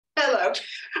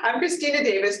Hello, I'm Christina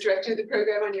Davis, Director of the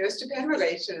Program on U.S.-Japan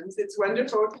Relations. It's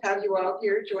wonderful to have you all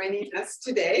here joining us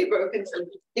today, both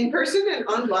in person and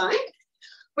online.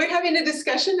 We're having a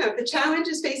discussion of the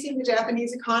challenges facing the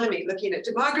Japanese economy, looking at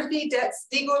demography, debts,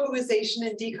 deglobalization,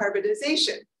 and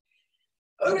decarbonization.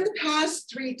 Over the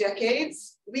past 3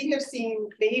 decades, we have seen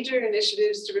major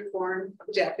initiatives to reform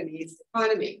the Japanese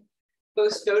economy.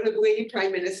 Most notably,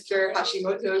 Prime Minister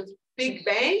Hashimoto's Big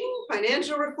Bang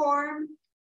financial reform,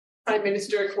 Prime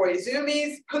Minister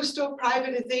Koizumi's postal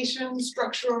privatization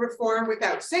structural reform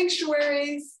without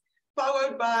sanctuaries,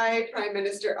 followed by Prime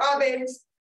Minister Abe's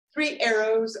 3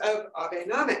 arrows of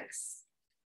Abenomics.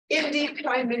 Indeed,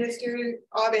 Prime Minister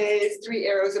Abe's 3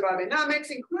 arrows of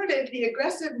Abenomics included the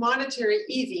aggressive monetary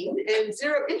easing and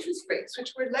zero interest rates,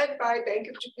 which were led by Bank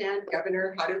of Japan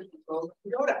Governor Haruhiko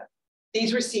Kuroda.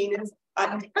 These were seen as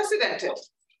unprecedented.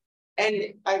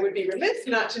 And I would be remiss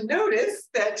not to notice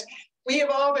that we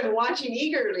have all been watching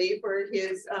eagerly for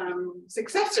his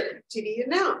successor to be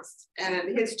announced.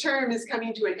 And his term is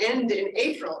coming to an end in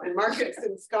April, and markets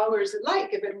and scholars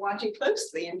alike have been watching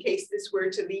closely in case this were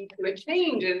to lead to a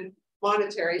change in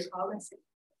monetary policy.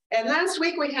 And last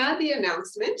week we had the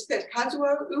announcement that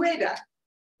Kazuo Ueda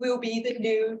will be the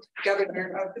new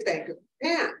governor of the Bank of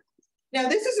Japan. Now,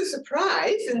 this is a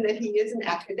surprise in that he is an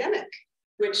academic,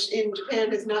 which in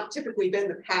Japan has not typically been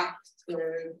the path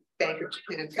to Bank of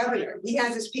Japan governor. He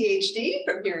has his PhD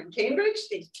from here in Cambridge,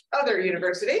 the other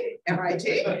university,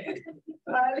 MIT,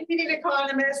 leading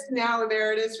economist, now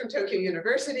emeritus from Tokyo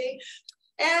University.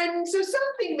 And so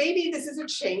maybe this is a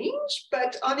change,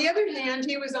 but on the other hand,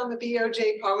 he was on the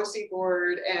BOJ policy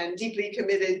board and deeply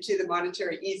committed to the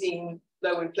monetary easing,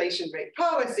 low inflation rate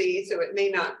policy, so it may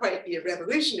not quite be a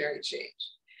revolutionary change.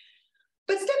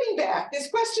 But stepping back,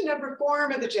 this question of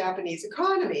reform of the Japanese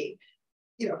economy,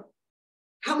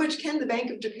 how much can the Bank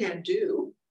of Japan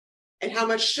do? And how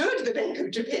much should the Bank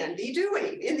of Japan be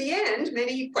doing? In the end,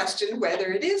 many question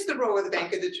whether it is the role of the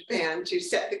Bank of Japan to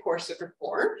set the course of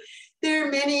reform. There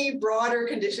are many broader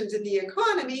conditions in the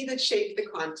economy that shape the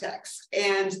context,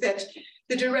 and that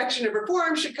the direction of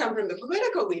reform should come from the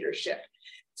political leadership.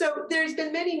 So there's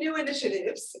been many new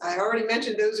initiatives. I already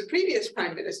mentioned those of previous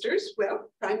prime ministers.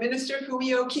 Well, Prime Minister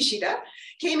Fumio Kishida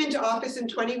came into office in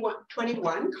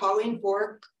 2021 calling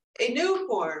for a new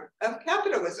form of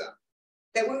capitalism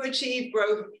that will achieve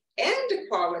growth and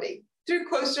equality through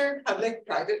closer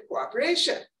public-private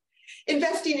cooperation,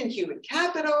 investing in human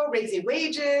capital, raising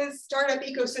wages, startup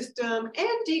ecosystem,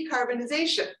 and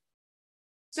decarbonization.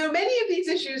 So many of these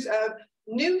issues of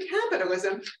new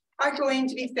capitalism are going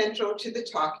to be central to the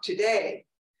talk today.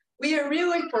 We are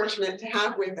really fortunate to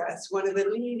have with us one of the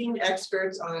leading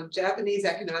experts on Japanese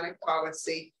economic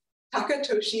policy,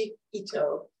 Takatoshi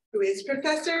Ito, who is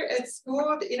professor at School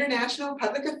of International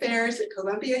Public Affairs at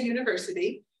Columbia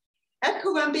University. At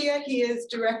Columbia, he is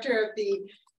director of the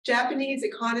Japanese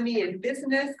Economy and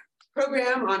Business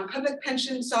Program on Public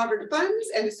Pension Sovereign Funds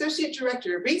and associate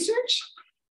director of research.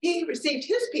 He received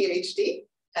his PhD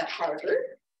at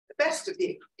Harvard, the best of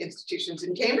the institutions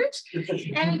in Cambridge,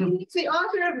 and he's the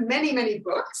author of many, many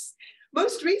books.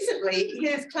 Most recently,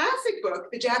 his classic book,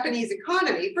 The Japanese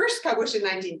Economy, first published in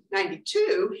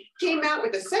 1992, came out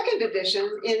with a second edition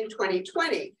in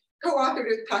 2020, co-authored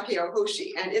with Takeo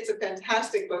Hoshi, and it's a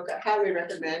fantastic book. I highly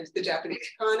recommend The Japanese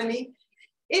Economy.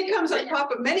 It comes on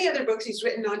top of many other books he's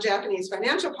written on Japanese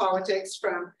financial politics,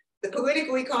 from The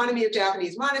Political Economy of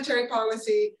Japanese Monetary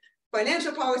Policy,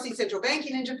 Financial Policy, Central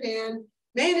Banking in Japan,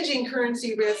 Managing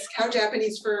Currency Risk, How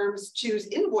Japanese Firms Choose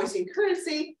Invoicing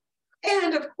Currency,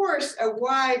 and of course, a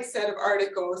wide set of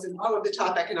articles in all of the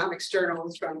top economics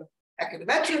journals, from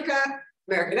Econometrica,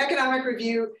 American Economic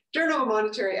Review, Journal of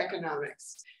Monetary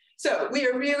Economics. So we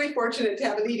are really fortunate to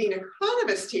have a leading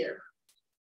economist here.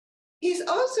 He's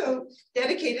also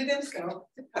dedicated himself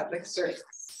to public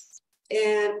service.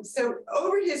 And so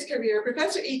over his career,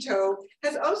 Professor Ito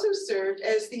has also served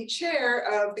as the chair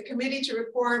of the Committee to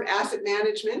Reform Asset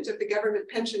Management of the Government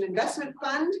Pension Investment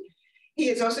Fund. He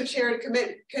has also chaired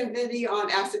a committee on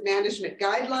asset management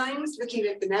guidelines, looking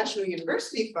at the National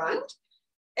University Fund.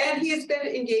 And he has been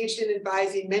engaged in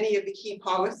advising many of the key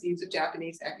policies of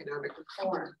Japanese economic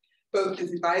reform, both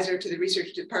as advisor to the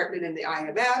research department in the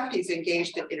IMF. He's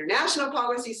engaged in international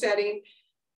policy setting.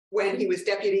 When he was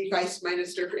Deputy Vice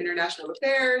Minister for International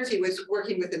Affairs, he was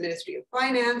working with the Ministry of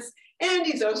Finance, and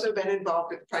he's also been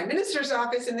involved with the Prime Minister's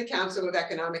Office in the Council of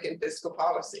Economic and Fiscal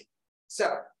Policy.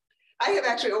 So I have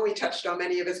actually only touched on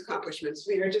many of his accomplishments.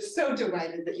 We are just so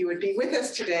delighted that you would be with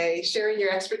us today, sharing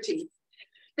your expertise.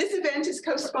 This event is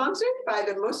co-sponsored by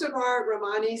the Mosovar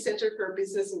Romani Center for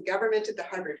Business and Government at the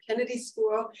Harvard Kennedy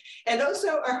School, and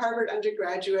also our Harvard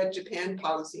Undergraduate Japan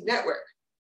Policy Network.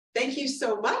 Thank you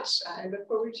so much. I look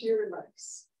forward to your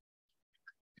remarks.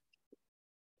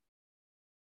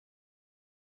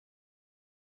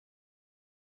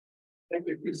 Thank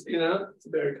you, Christina. It's a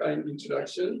very kind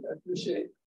introduction. I appreciate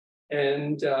it.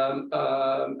 And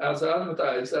as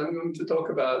advertised, I'm going to talk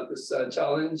about the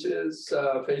challenges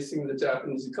facing the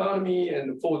Japanese economy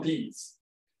and the 4 Ds.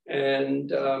 And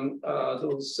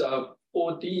those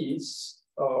 4 Ds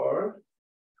are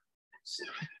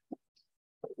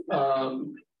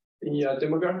the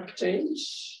demographic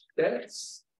change,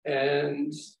 debts,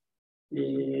 and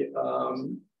the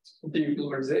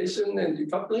deglobalization and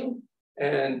decoupling,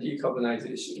 and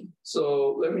decarbonization.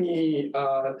 So let me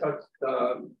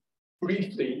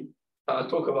briefly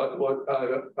talk about what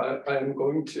I'm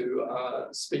going to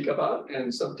speak about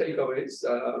and some takeaways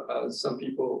some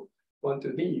people want to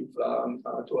leave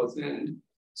towards the end.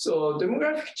 So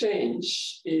demographic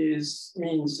change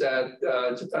means that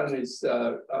Japan is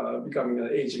becoming an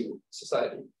aging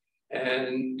society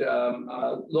and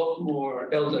a lot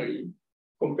more elderly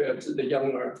compared to the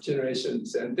younger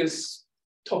generations. And this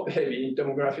top-heavy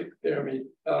demographic pyramid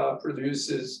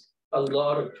produces a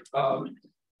lot of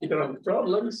economic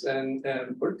problems and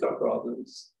political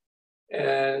problems.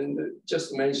 And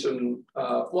just to mention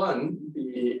one,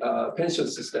 the pension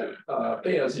system,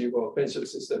 pay-as-you-go pension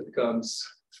system becomes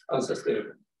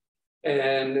unsustainable.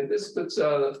 And this puts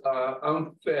an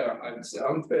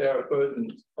unfair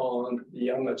burden on the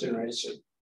younger generation.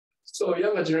 So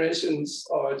younger generations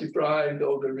are deprived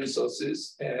of the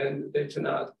resources and they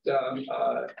cannot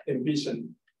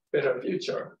envision better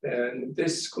future. And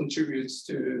this contributes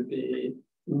to the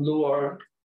lower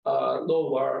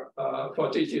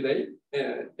fertility rate,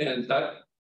 and that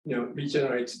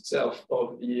regenerates itself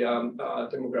of the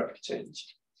demographic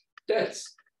change.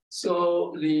 Debts.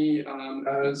 So the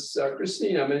as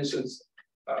Christina mentions,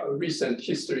 recent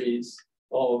histories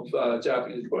of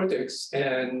Japanese politics,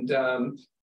 and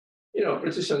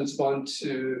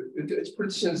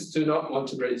politicians do not want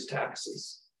to raise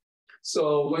taxes.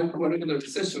 So when the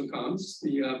recession comes,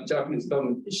 the Japanese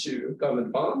government issue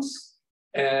government bonds.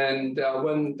 And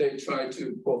when they try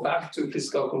to go back to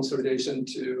fiscal consolidation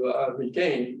to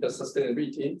regain the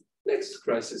sustainability, next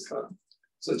crisis comes.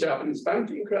 So Japanese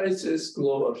banking crisis,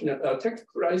 global tech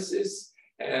crisis,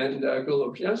 and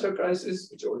global financial crisis,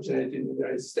 which originated in the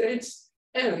United States,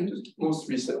 and most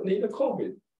recently the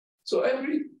COVID. So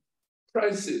every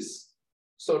crisis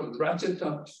sort of ratcheted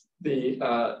up the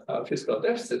fiscal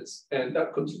deficits, and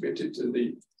that contributed to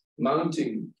the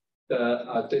mounting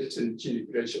the debt to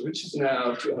GDP ratio, which is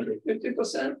now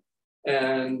 250%,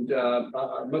 and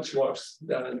much worse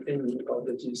than any of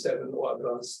the G7 or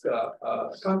advanced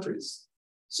countries.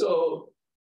 So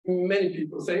many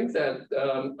people think that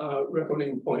a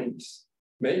reckoning point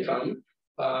may come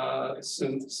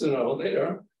sooner or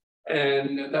later,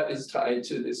 and that is tied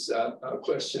to this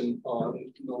question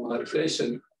on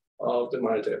normalization of the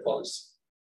monetary policy.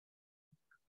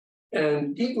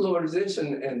 And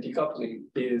deglobalization and decoupling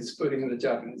is putting the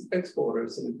Japanese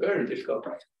exporters in very difficult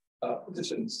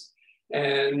positions.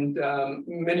 And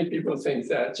many people think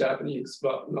that Japanese,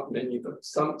 well, not many, but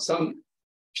some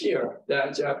fear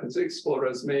that Japanese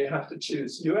exporters may have to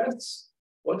choose US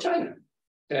or China.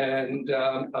 And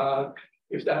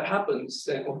if that happens,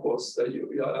 then of course,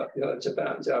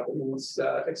 Japanese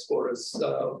exporters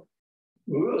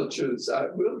will choose. I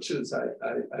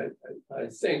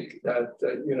think that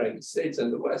the United States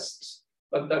and the West,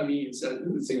 but that means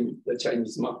losing the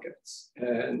Chinese markets.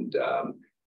 And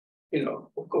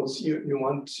of course, you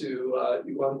want to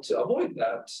avoid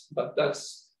that, but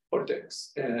that's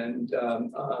politics, and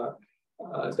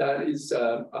that is,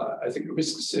 I think, a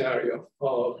risk scenario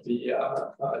of the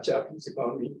Japanese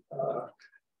economy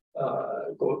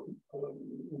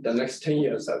the next 10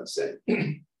 years, I would say.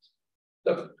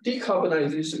 The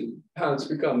decarbonization has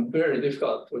become very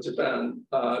difficult for Japan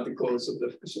because of the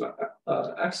Fukushima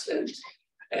accident,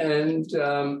 and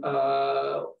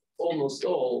almost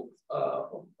all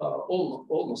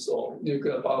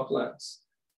nuclear power plants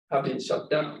have been shut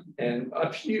down, and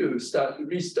a few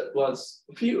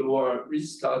were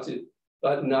restarted,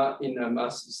 but not in a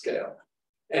massive scale.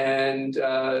 And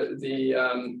the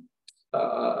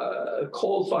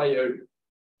coal-fired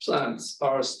plants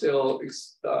are still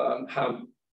have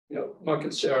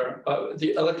market share,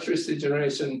 the electricity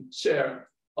generation share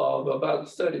of about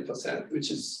 30%,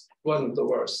 which is one of the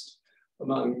worst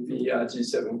among the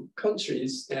G7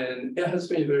 countries, and it has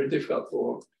been very difficult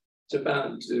for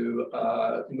Japan to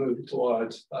move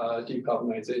toward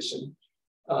decarbonization.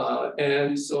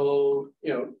 And so,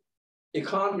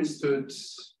 economists would,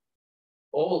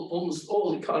 almost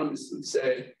all economists would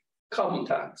say carbon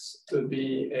tax would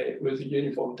be with a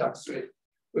uniform tax rate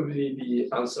would be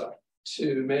the answer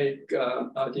to make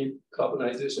the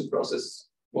decarbonization process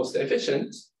most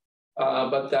efficient,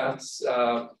 but that's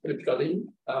politically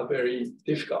very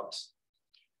difficult.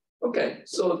 Okay,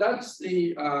 so that's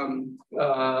the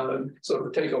sort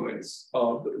of takeaways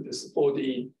of this for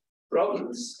the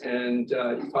problems and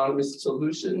economist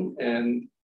solution and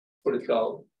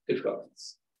political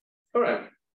difficulties. All right.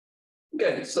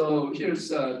 Okay, so here's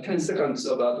 10 seconds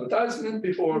of advertisement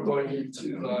before going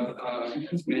into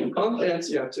main contents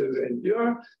you have to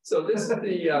endure. So this is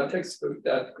the textbook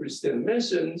that Christina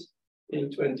mentioned in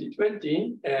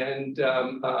 2020, and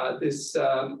this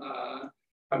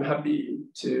I'm happy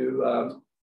to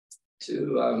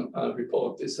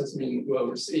report this has been well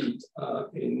received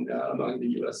among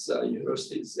the U.S.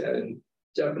 universities, and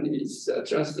Japanese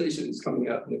translation is coming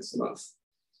up next month.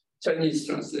 Chinese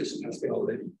translation has been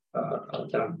already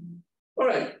done. All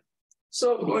right,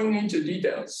 so going into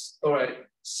details. All right,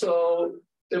 so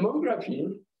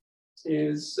demography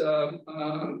is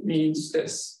means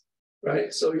this,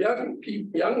 right? So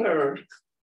younger.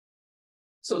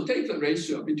 So take the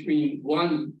ratio between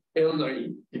one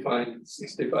elderly, defined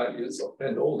 65 years old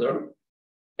and older,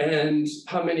 and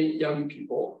how many young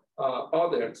people are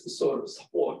there to sort of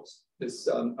support this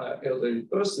elderly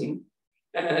person.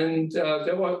 And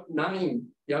there were 9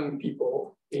 young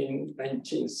people in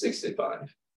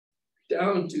 1965,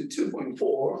 down to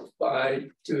 2.4 by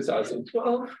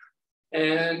 2012.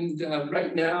 And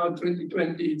right now,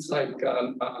 2020, it's like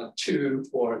 2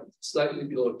 or slightly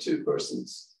below 2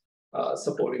 persons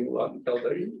supporting one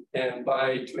elderly. And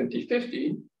by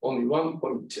 2050, only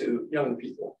 1.2 young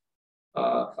people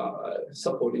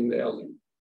supporting the elderly.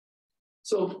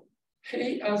 So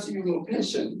pay as you go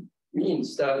pension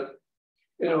means that,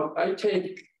 I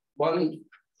take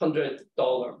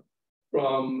 $100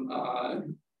 from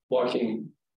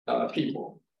working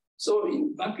people. So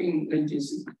back in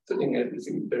 1960, putting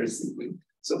everything very simply.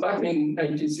 So back in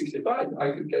 1965,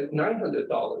 I could get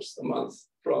 $900 a month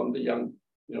from the young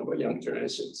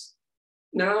generations.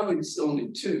 Now it's only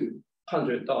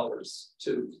 $200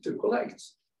 to collect.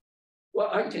 Well,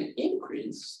 I can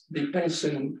increase the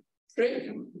pension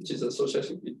premium, which is a social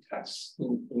security tax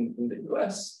in the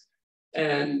US,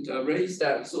 and raise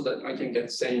that so that I can get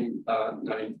same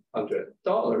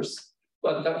 $900.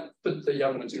 But that put the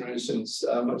younger generations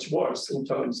much worse in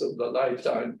terms of the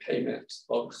lifetime payment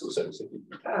of social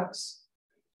security tax.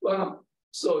 Well,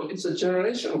 so it's a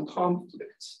generational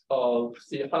conflict of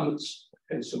how much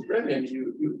pension premium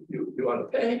you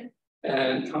want to pay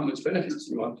and how much benefits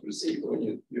you want to receive when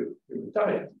you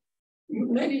retire.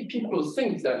 Many people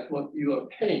think that what you are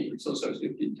paying social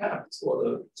security tax or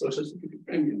the social security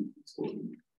premium, it's called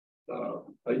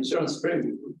insurance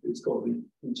premium, it's called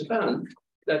in Japan,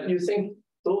 that you think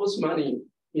those money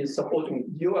is supporting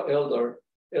your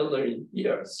elderly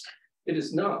years. It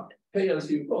is not. Pay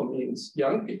as you go means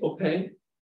young people pay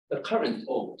the current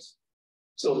old.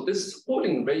 So this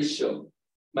supporting ratio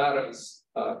matters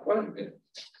quite a bit.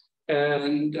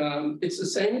 And it's the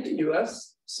same in the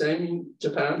US, same in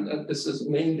Japan, and this is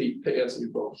mainly pay as you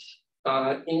go.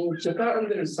 In Japan,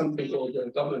 there's something called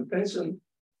the government pension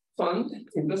fund,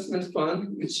 investment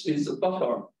fund, which is a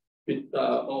buffer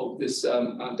of this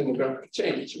demographic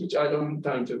change, which I don't have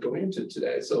time to go into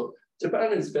today. So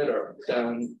Japan is better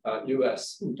than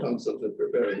US in terms of the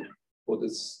preparing for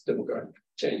this demographic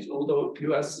change, although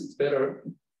US is better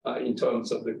in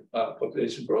terms of the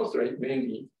population growth rate,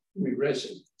 mainly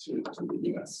immigration to the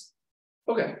US.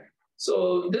 Okay,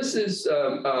 so this is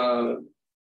the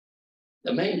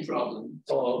main problem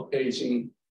of aging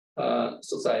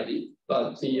society,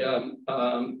 but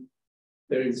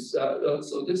there is,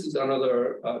 so this is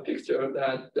another picture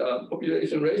that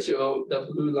population ratio, the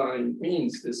blue line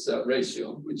means this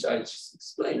ratio, which I just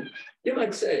explained. You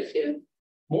might say, if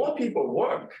more people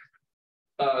work,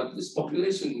 this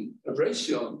population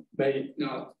ratio may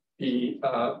not be,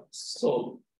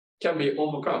 can be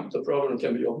overcome, the problem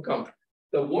can be overcome.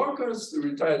 The workers to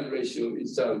retired ratio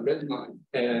is a red line,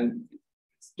 and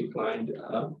it's declined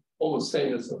almost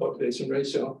same as the population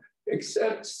ratio,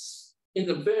 except in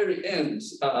the very end,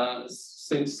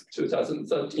 since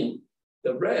 2013,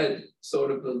 the red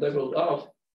sort of leveled off,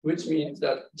 which means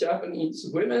that Japanese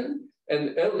women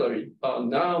and elderly are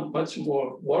now much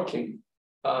more working,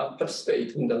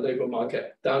 participate in the labor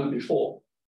market than before.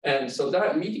 And so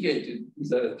that mitigated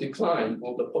the decline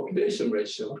of the population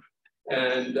ratio.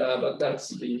 And but that's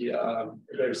the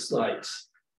very slight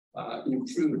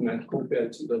improvement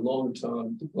compared to the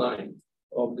long-term decline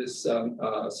of this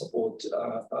support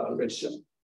ratio.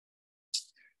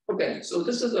 Okay, so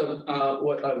this is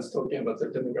what I was talking about, the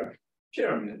demographic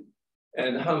pyramid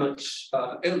and how much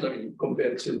elderly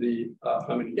compared to the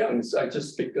how many young. So I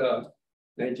just picked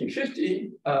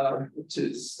 1950, which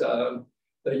is the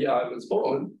year I was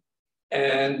born,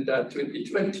 and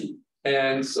 2020.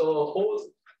 And so all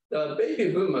the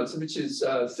baby boomers, which is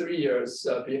 3 years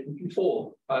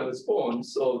before I was born,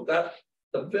 so that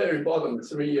the very bottom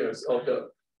 3 years of the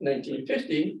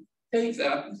 1950, take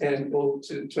that and go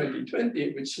to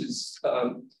 2020, which is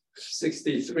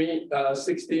 65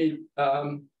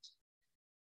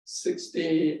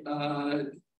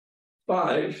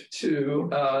 to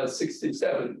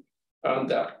 67, around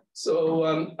that. So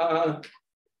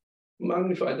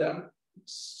magnify that.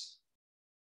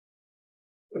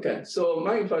 Okay, so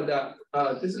magnify that.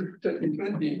 This is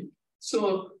 2020.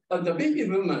 So the baby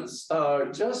boomers are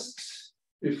just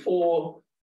before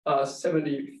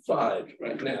 75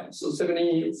 right now. So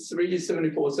 73,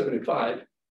 74, 75,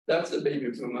 that's the baby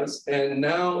boomers. And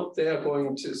now they are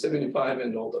going to 75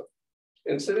 and older.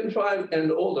 And 75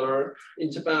 and older in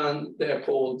Japan, they're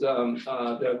called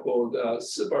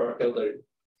super elderly.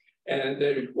 And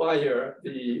they require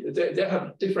they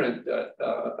have different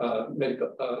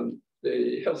medical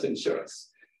the health insurance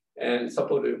and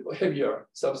supported heavier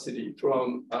subsidy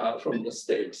from the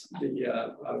state,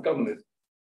 the government.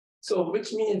 So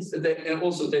which means that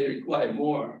they require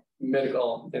more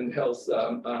medical and health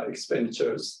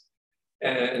expenditures.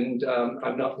 And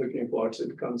I'm not looking forward to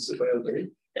become super elderly,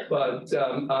 but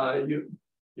you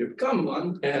become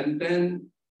one, and then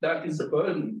that is a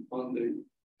burden on the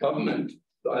government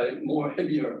by more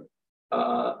heavier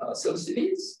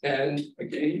subsidies, and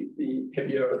again, the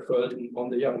heavier burden on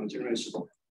the young generation.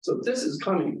 So this is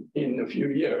coming in a few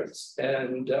years,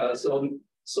 and so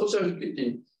Social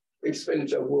Security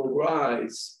expenditure will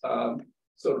rise,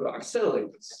 sort of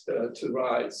accelerates to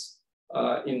rise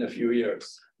in a few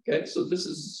years. Okay, so this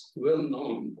is well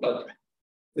known, but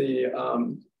the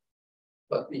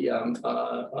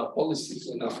policies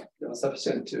are not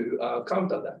sufficient to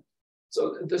counter that.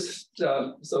 So this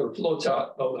sort of flow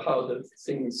chart of how the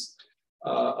things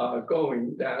are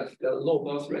going, that the low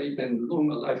birth rate and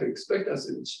longer life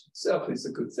expectancy, which itself is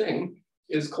a good thing,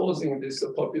 is causing this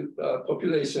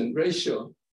population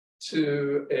ratio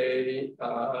to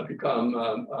become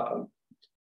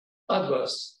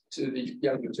adverse to the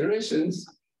younger generations,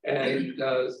 and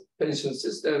the pension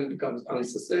system becomes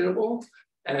unsustainable,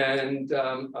 and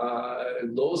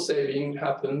low saving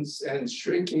happens, and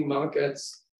shrinking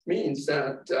markets means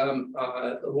that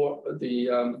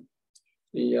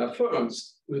the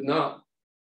firms would not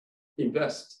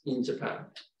invest in Japan.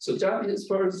 So Japanese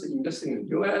firms investing in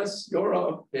US,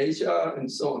 Europe, Asia,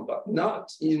 and so on, but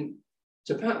not in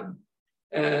Japan.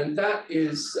 And that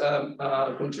is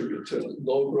contribute to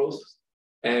low growth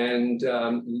and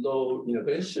low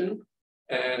innovation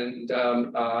and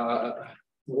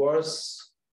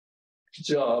worse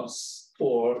jobs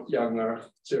for younger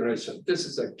generation. This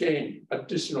is again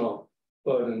additional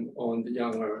burden on the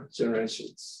younger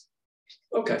generations.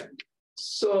 Okay,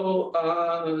 so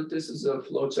this is a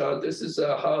flowchart. This is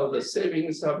how the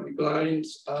savings have declined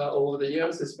over the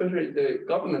years, especially the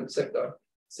government sector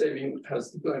saving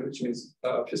has declined, which means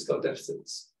fiscal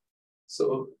deficits.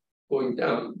 So going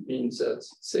down means that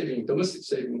domestic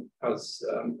saving has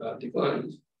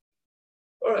declined.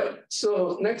 All right,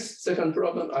 so second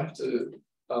problem, I have to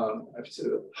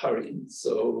hurry.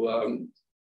 So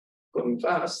going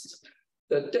fast,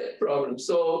 the debt problem.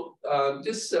 So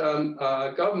this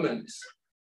government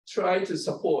tried to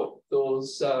support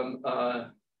those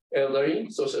elderly,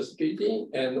 Social Security,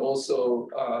 and also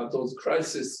those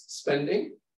crisis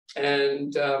spending.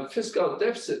 And fiscal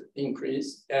deficit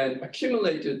increased, and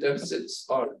accumulated deficits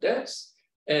are debts,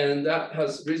 and that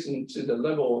has risen to the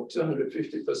level of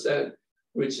 250%,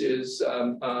 which is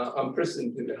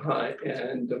unprecedentedly high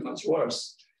and much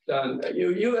worse than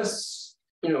US.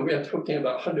 We are talking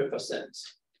about 100%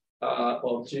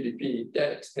 of GDP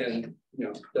debt, and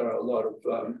there are a lot of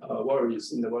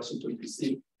worries in the Washington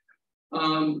DC.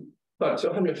 But to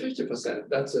 150%,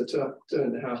 that's a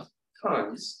 2.5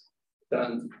 times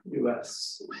than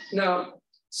US. Now,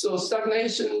 so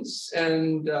stagnations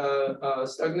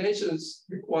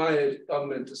required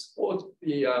government to support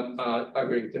the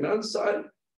aggregate demand side.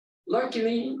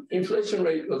 Luckily, inflation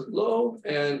rate was low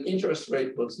and interest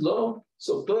rate was low,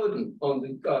 so burden on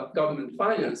the government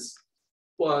finance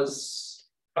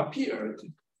appeared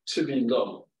to be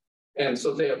low. And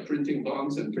so they are printing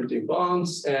bonds,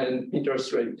 and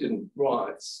interest rate didn't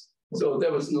rise. So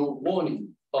there was no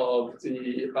warning of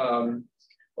the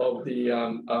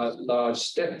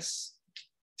large debts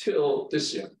till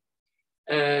this year.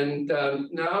 And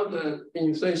now the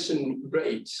inflation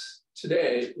rate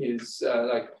today is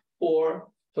like 4%,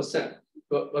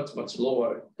 but much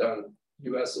lower than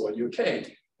US or UK.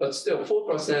 But still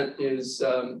 4%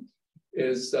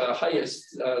 is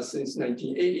highest since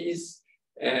 1980s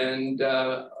and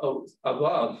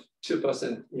above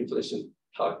 2% inflation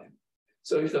target.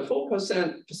 So if the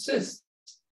 4% persists,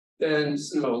 then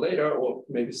sooner or later, or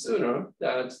maybe sooner,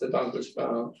 that the Bank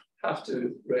has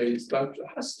to raise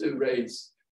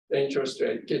the interest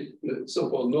rate, get the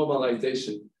so-called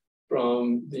normalization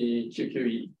from the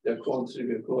QQE, the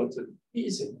quantitative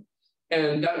easing.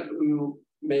 And that will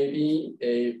maybe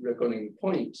a reckoning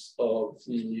point of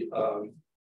the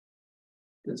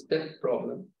this debt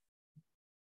problem.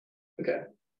 Okay.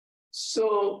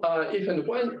 So if and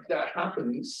when that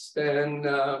happens, then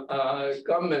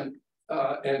government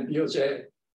and BOJ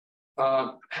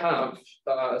have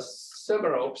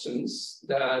several options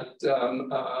that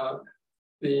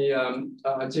the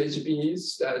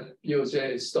JGBs that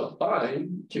BOJ stopped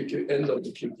buying end of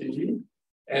the QQE,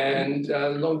 and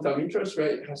long-term interest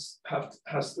rate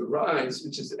has to rise,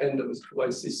 which is the end of the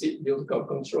YCC, yield curve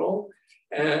control,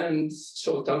 and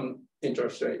short-term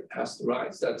interest rate has to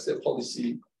rise. That's the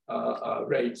policy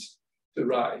rate to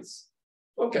rise.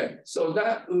 Okay, so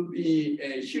that will be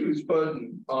a huge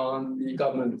burden on the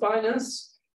government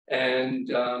finance, and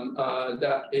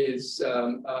that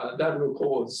will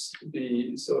cause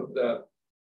the sort of the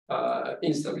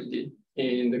instability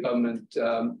in the government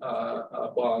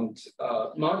bond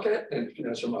market and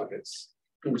financial markets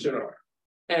in general.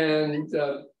 And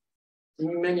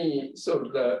many sort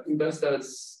of the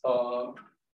investors are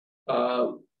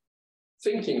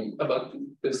thinking about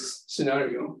this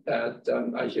scenario that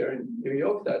I hear in New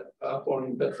York, that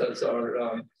foreign investors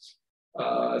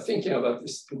are thinking about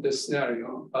this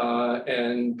scenario,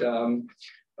 and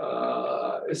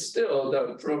still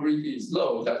the probability is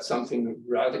low that something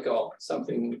radical,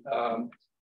 something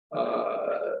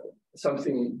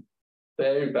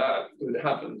very bad would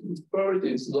happen. The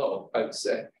probability is low, I would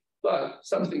say, but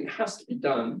something has to be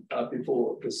done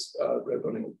before this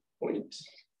reckoning point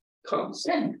comes.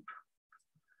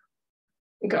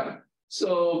 Okay,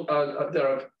 so there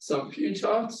are some few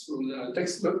charts from the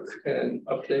textbook and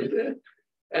updated.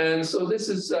 And so this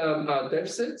is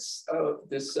deficits.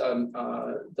 The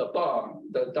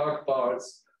dark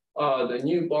bars are the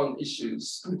new bond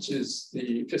issues, which is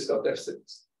the fiscal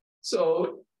deficits.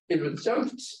 So it was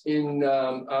jumped in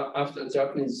after the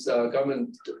Japanese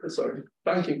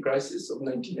banking crisis of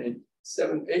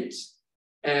 1987-8,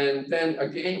 and then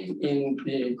again in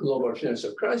the global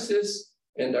financial crisis.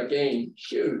 And again,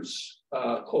 huge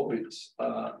COVID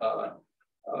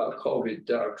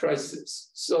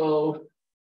crisis. So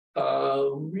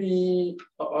we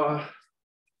are,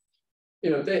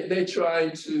 they try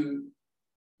to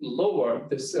lower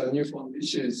this new bond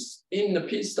issues in the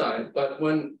peacetime, but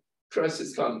when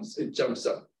crisis comes, it jumps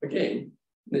up again.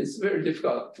 And it's very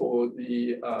difficult for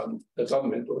the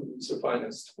government or the Ministry of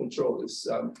Finance to control this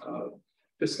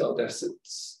fiscal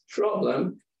deficits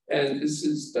problem. And this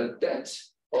is the debt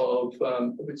of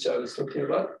which I was talking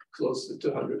about, close to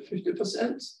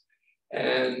 250%.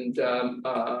 And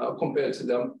compared to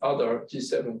the other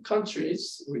G7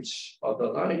 countries, which are the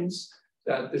lines,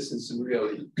 that this is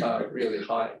really, really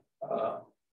high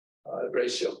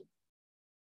ratio.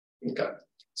 Okay.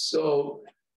 So,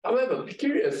 however,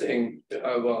 peculiar thing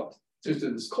about due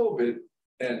to this COVID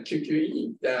and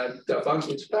QQE, that the Bank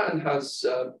of Japan has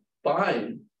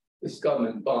buying these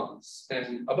government bonds,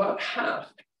 and about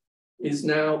half is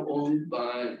now owned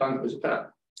by Bank of Japan.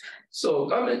 So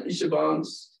government issue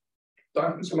bonds,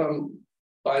 Bank of Japan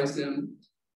buys them.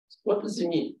 What does it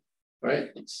mean, right?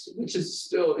 Which is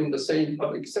still in the same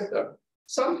public sector.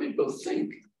 Some people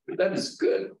think that is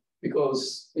good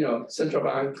because central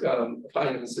bank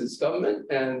finances government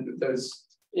and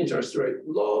there's interest rate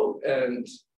low and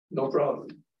no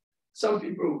problem. Some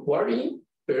people worry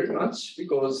very much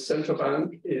because central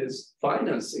bank is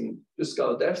financing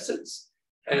fiscal deficits,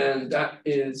 and that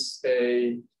is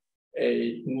a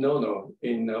no-no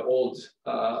in the old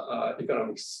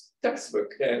economics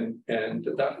textbook, and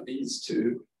that leads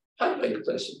to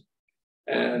hyperinflation.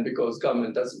 And because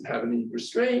government doesn't have any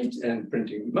restraint and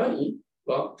printing money,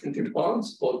 well, printing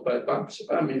bonds bought by Bank of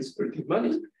Japan means printing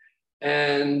money,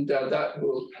 and that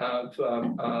will have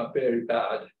a very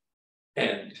bad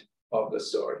end of the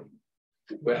story.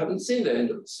 We haven't seen the end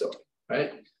of the story,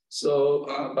 right? So,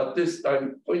 but this,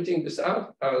 I'm pointing this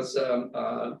out as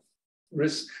a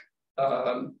risk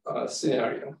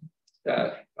scenario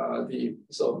that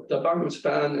so the Bank of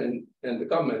Japan and the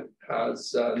government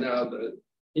has now the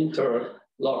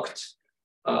interlocked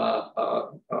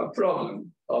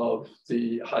problem of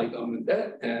the high government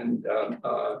debt and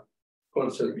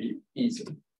quantitatively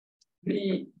easing.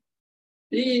 The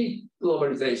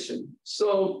deglobalization.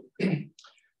 So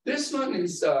this one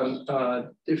is a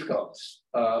difficult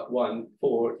one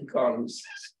for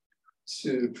economists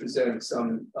to present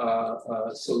some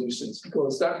solutions,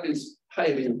 because that is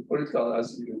highly political,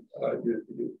 as you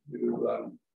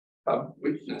have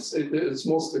witnessed. It is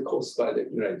mostly caused by the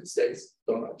United States,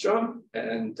 Donald Trump,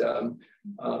 and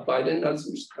Biden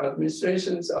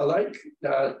administrations alike,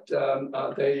 that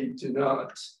they do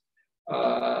not,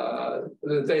 I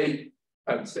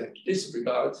would say,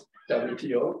 disregard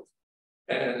WTO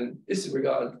and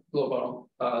disregard global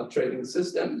trading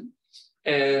system.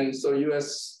 And so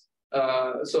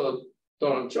so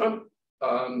Donald Trump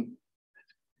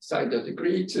signed a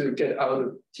decree to get out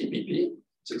of TPP,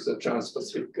 which is a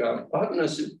Trans-Pacific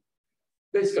Partnership,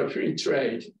 basically free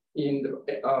trade in the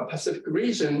Pacific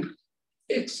region,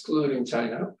 excluding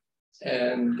China.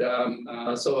 And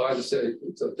so I would say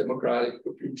it's a democratic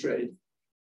free trade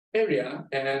area,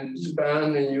 and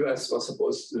Japan and US were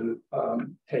supposed to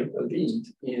take the lead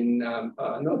in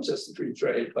not just free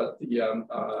trade, but the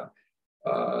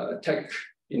tech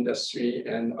industry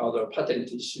and other patent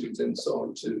issues and so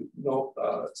on to not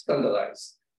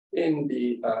standardize in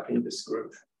this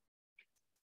group.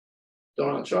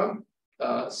 Donald Trump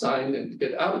signed and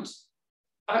get out.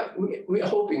 We are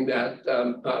hoping that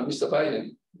Mr.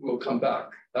 Biden will come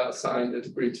back, sign the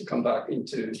decree to come back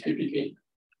into TPP.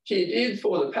 He did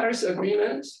for the Paris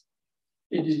Agreement.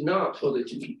 He did not for the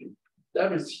TPP.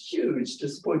 That was huge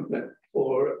disappointment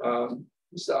for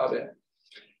Mr. Abe.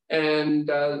 And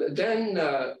then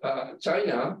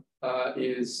China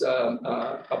is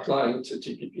applying to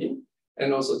TPP.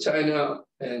 And also China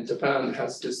and Japan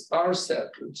has this RCEP,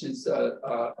 which is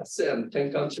ASEAN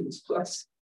 10 countries plus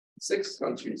 6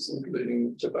 countries,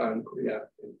 including Japan, Korea,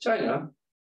 and China.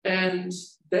 And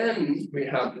then we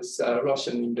have this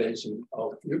Russian invasion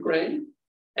of Ukraine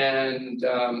and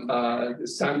the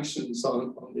sanctions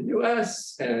on the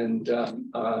US, and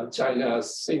China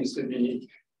seems to be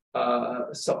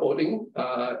supporting,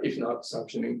 if not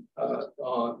sanctioning,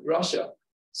 Russia.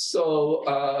 So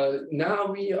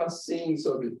now we are seeing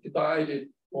sort of a divided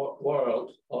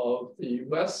world of the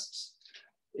West,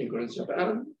 including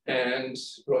Japan, and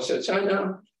Russia,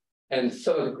 China, and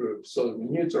third group, so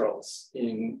neutrals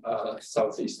in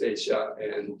Southeast Asia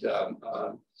and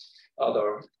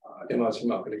other emerging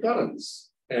market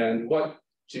economies. And what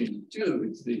do you do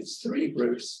with these three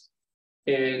groups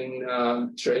in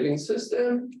trading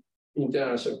system,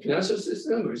 international financial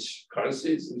system, which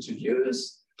currencies which you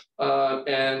use,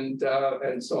 and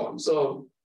so on. So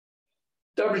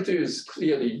WTO is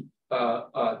clearly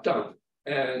done.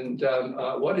 And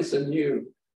what is a new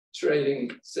trading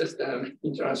system,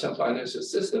 international financial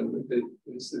system, with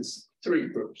these three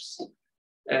groups?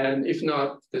 And if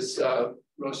not, this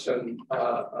Russian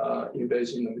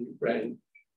invasion of Ukraine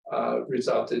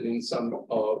resulted in some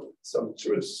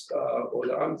truce or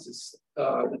the arms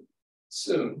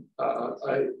soon.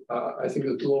 I think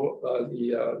the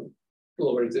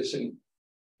globalization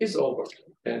is over,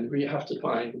 and we have to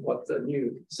find what the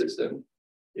new system,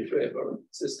 if ever,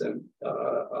 system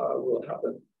will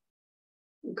happen.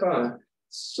 Okay,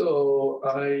 so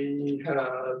I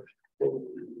have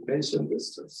mentioned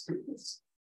this.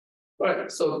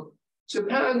 Right, so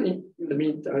Japan, in the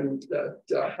meantime, that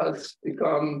has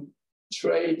become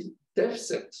trade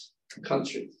deficit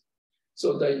country.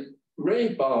 So the gray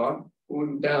bar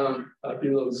going down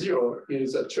below 0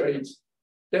 is a trade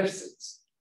deficit.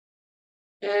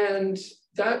 And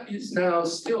that is now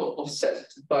still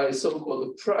offset by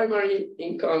so-called primary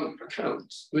income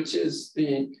account, which is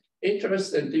the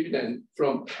interest and dividend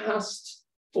from past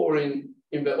foreign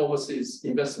overseas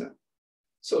investment.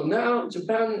 So now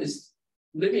Japan is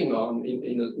living on,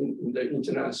 in the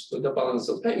international, the balance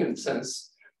of payment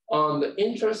sense, on the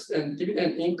interest and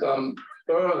dividend income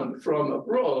earned from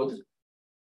abroad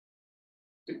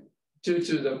due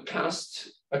to the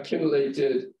past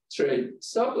accumulated trade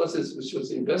surpluses, which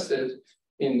was invested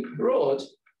in abroad,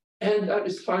 and that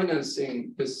is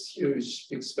financing this huge,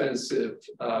 expensive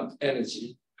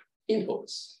energy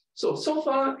imports. So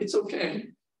far it's okay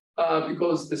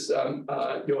because this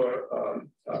your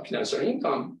financial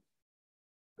income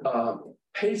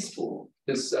pays for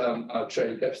this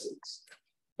trade deficits.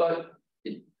 But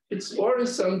it's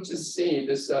worrisome to see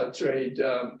this trade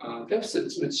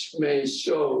deficits, which may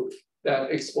show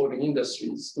that exporting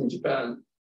industries in Japan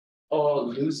are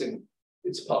losing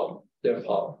their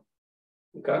power.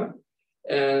 Okay,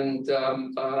 and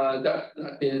that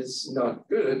is not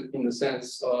good in the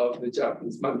sense of the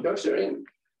Japanese manufacturing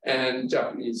and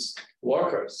Japanese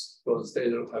workers because they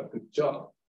don't have a good job.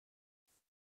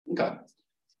 Okay,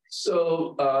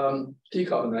 so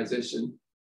decarbonization.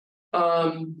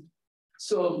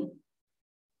 So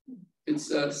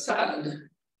it's sad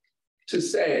to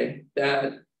say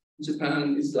that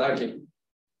Japan is lagging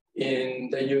in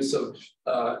the use of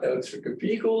electric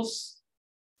vehicles,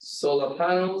 solar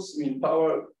panels, wind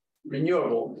power,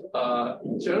 renewable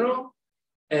in general.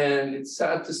 And it's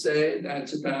sad to say that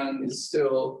Japan is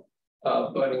still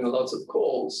burning lots of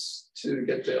coals to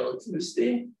get the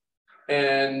electricity,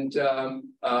 and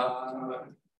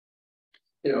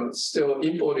still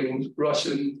importing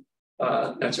Russian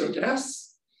natural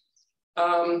gas.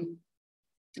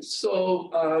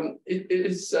 It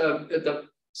is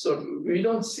we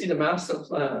don't see the master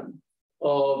plan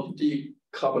of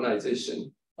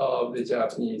decarbonization of the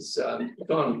Japanese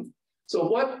economy. So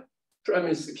what Prime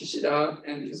Minister Kishida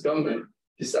and his government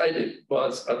decided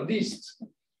was at least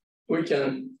we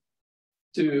can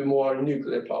do more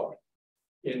nuclear power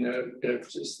in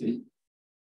electricity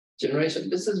generation.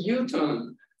 This is a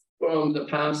U-turn from the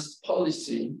past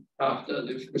policy after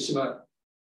the Fukushima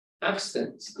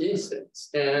incidents.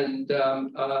 And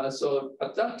so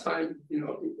at that time, in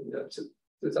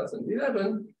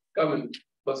 2011, government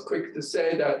was quick to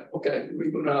say that, okay,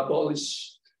 we're going to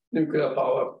abolish nuclear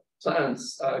power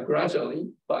plants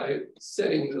gradually by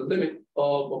setting the limit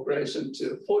of operation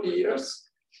to 40 years,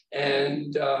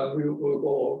 and we will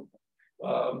go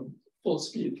full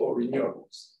speed for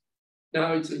renewables.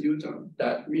 Now it's a U-turn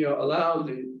that we are allowed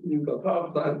the nuclear power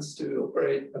plants to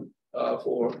operate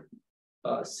for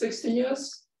 60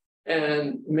 years,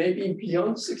 and maybe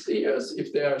beyond 60 years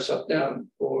if they are shut down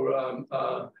for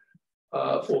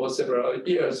several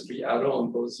years. We add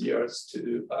on those years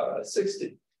to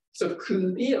 60. So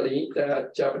clearly,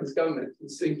 the Japanese government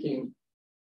is thinking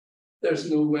there's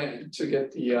no way to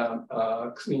get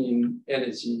the clean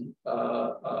energy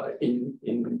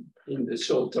in the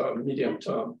short term, medium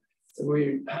term. So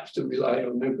we have to rely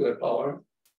on nuclear power,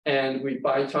 and we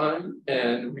buy time,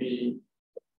 and we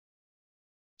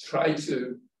try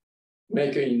to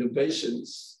make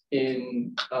innovations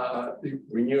in the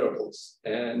renewables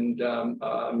and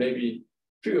maybe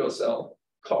fuel cell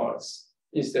cars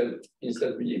instead of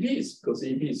EVs, because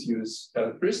EVs use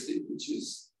electricity, which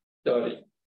is dirty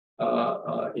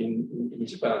in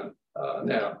Japan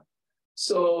now.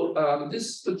 So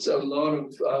this puts a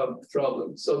lot of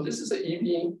problems. So this is an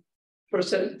EV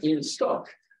percent in stock.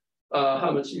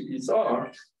 How much EVs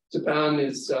are? Japan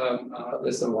is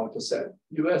less than 1%.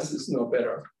 US is no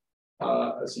better,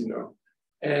 as you know.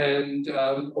 And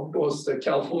of course,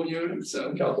 California is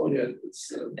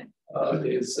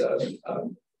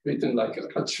written like a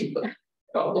country, but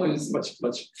California is much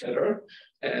better.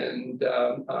 And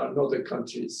northern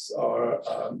countries are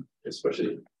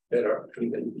especially better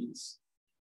in the EVs.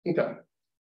 Okay.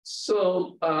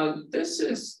 So this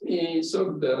is the sort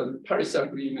of the Paris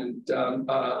Agreement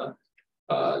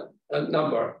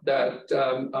number that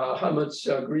how much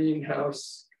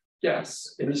greenhouse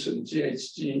gas emission,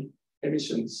 GHG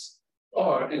emissions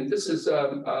are. And this is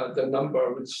the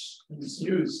number which is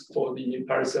used for the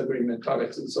Paris Agreement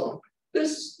targets and so on.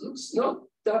 This looks not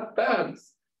that bad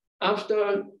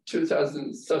after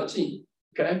 2013,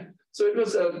 okay? So it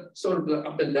was a sort of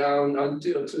up and down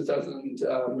until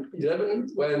 2011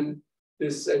 when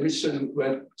this emission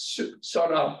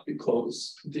shot up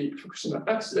because the Fukushima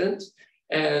accident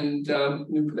and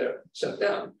nuclear shut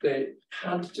down. They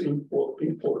had to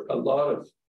import a lot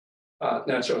of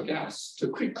natural gas to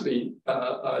quickly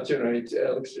generate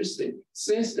electricity.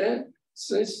 Since then,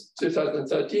 since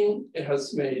 2013, it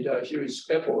has made a huge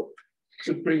effort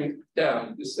to bring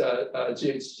down this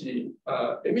GHG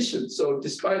emissions. So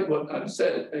despite what I've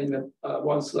said in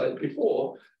one slide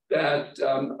before, that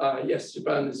yes,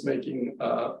 Japan is making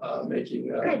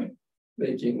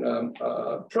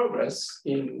progress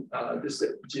in this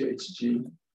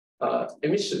GHG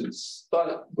emissions,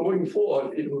 but going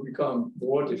forward, it will become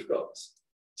more difficult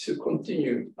to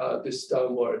continue this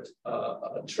downward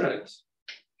trend.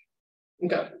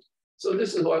 Okay, so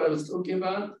this is what I was talking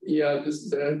about. Yeah, this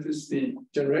is the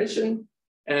generation,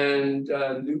 and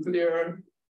nuclear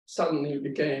suddenly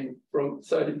became from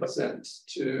 30%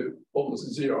 to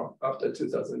almost zero after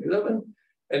 2011,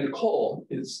 and coal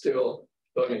is still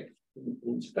burning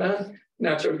in Japan.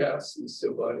 Natural gas is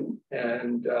still burning,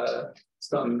 and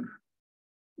some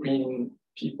green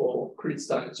people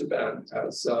criticize Japan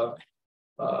as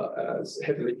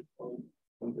heavily on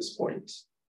this point.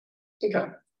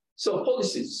 Okay, so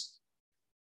policies.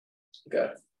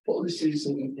 Okay, policies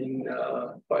in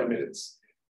 5 minutes.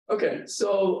 Okay,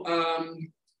 so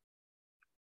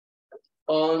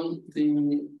on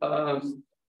the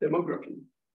demography.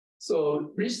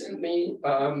 So recently,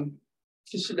 Prime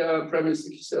Minister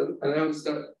Kishida announced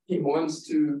that he wants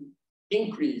to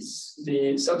increase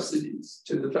the subsidies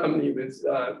to the family with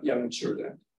young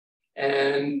children,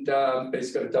 and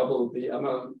basically double the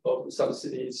amount of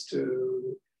subsidies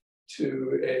to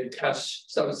cash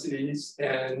subsidies,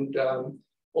 and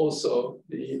also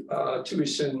the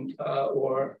tuition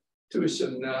or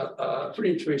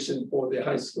free tuition for the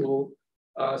high school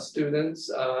students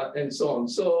and so on.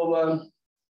 So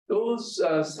those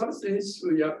subsidies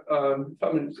for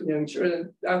young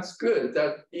children, that's good.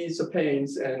 That ease the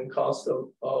pains and cost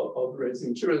of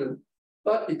raising children.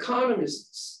 But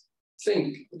economists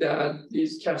think that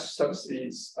these cash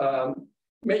subsidies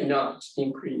may not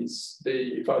increase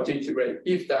the fertility rate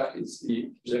if that is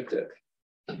the objective.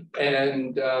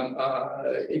 And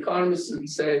economists would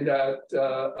say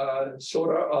that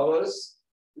shorter hours,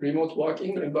 remote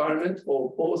working environment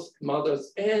for both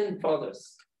mothers and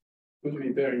fathers would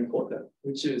be very important,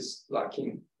 which is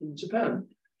lacking in Japan.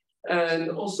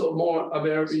 And also more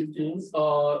availability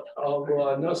of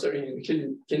nursery and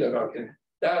kindergarten.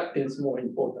 That is more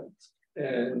important.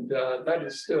 And that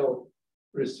is still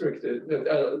restricted. There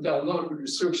are a lot of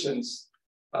restrictions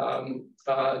to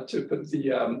put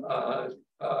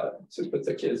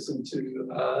the kids into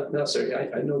nursery.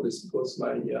 I know this because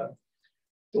my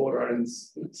daughter and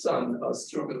son are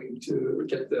struggling to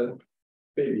get the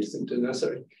babies into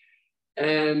nursery.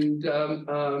 And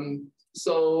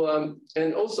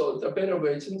and also the better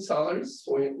wage and salaries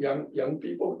for young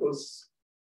people, because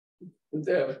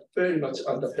they're very much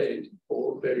underpaid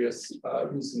for various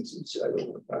reasons, which I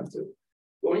don't have time to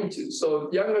go into. So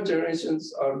younger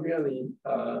generations are really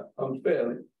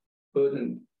unfairly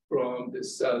burdened from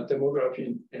this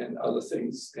demography and other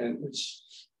things, and which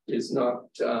is not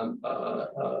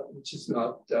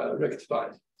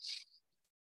rectified.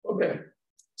 Okay,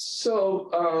 so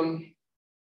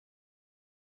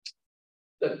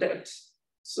the debt.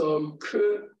 So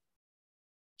could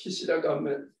Kishida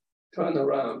government turn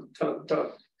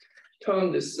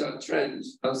this trend,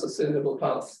 unsustainable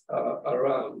path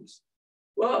around?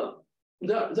 Well,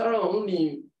 there are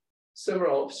only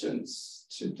several options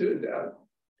to do that.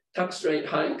 Tax rate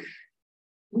hike,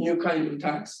 new kind of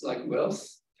tax like wealth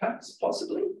tax,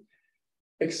 possibly,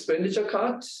 expenditure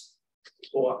cut,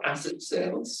 or asset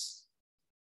sales,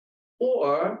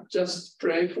 or just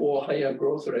pray for higher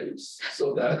growth rates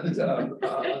so that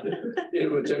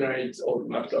it will generate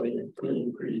automatically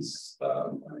increase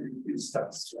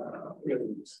tax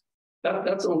revenues.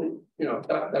 That's only,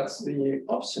 that's the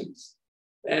options.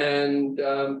 And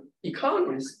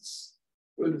economists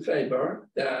would favor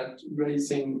that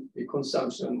raising the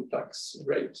consumption tax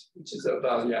rate, which is a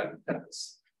value-added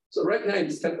tax. So right now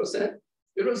it's 10%.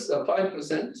 It was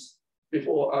 5%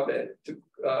 before Abe took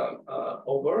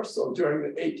over. So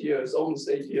during the almost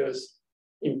 8 years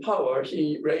in power,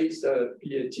 he raised the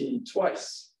VAT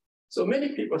twice. So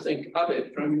many people think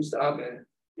Prime Minister Abe,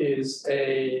 is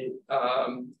a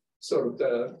sort of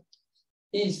the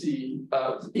easy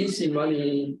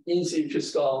money, easy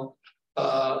fiscal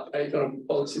economic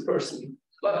policy person.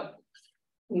 But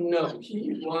no,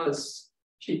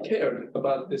 he cared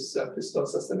about this fiscal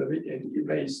sustainability, and he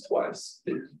raised twice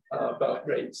about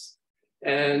rates.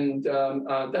 And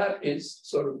that is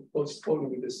sort of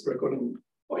postponing this recording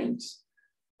point.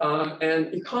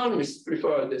 And economists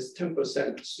prefer this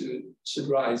 10% should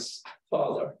rise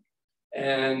further.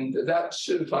 And that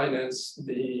should finance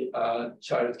the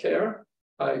child care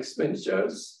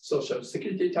expenditures, social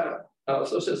security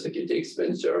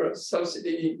expenditure,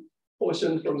 subsidy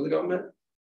portion from the government.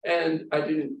 And I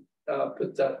didn't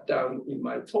put that down in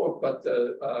my talk, but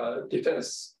the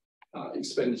defense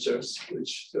expenditures,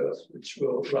 which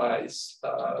will rise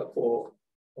for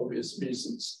obvious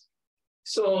reasons.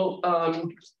 So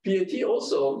VAT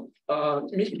also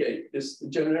mitigate this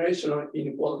generational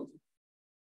inequality,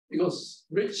 because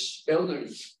rich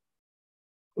elderly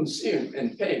consume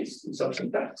and pay consumption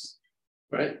tax,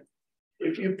 right?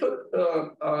 If you put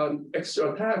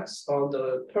extra tax on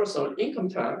the personal income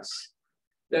tax,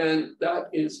 then that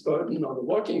is burden on the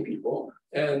working people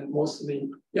and mostly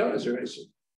younger generation.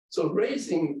 So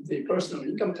raising the personal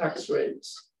income tax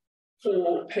rates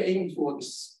for paying for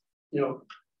this,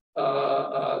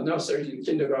 nursery and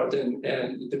kindergarten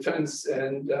and defense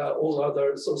and all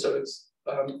other social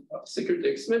security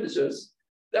expenditures,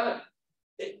 that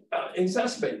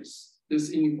exacerbates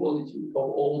this inequality of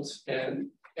old and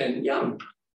young.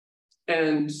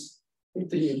 And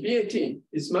the VAT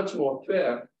is much more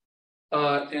fair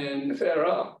and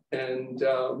fairer and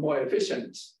more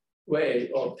efficient way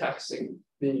of taxing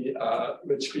the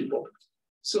rich people.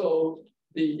 So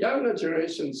the younger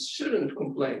generations shouldn't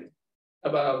complain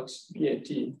about VAT,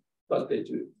 but they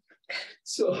do.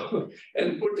 So,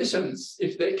 and politicians,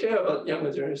 if they care about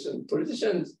younger generation,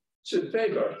 politicians should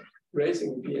favor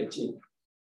raising VAT,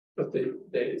 but they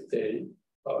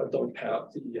don't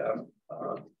have the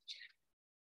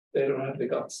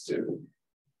guts to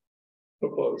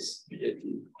propose VAT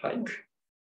hike.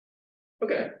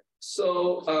 Okay,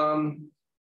 so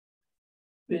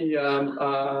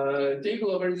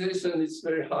deglobalization is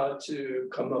very hard to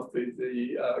come up with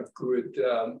the good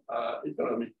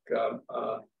economic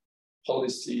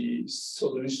policy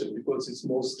solution because it's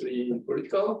mostly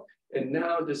political. And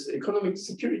now this economic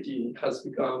security has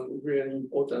become a really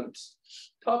important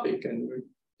topic, and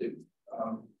the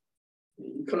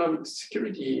economic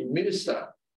security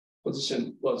minister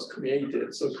position was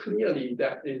created. So clearly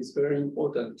that is very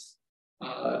important.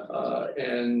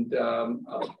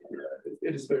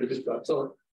 It is very difficult.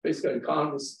 So basically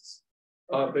economists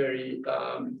are very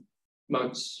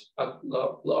much at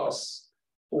loss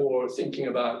for thinking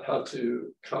about how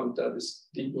to counter this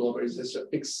deglobalization,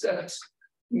 except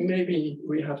maybe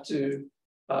we have to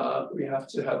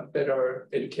have better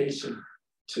education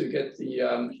to get the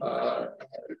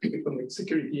economic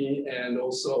security and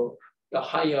also the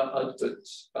higher output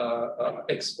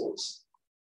exports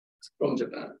from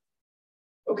Japan.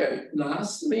 Okay,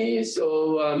 lastly,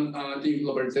 so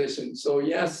deglobalization. So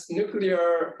yes,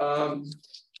 nuclear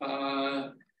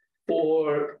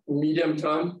for medium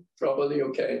term, probably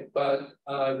okay, but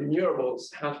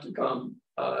renewables have to come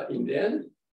in the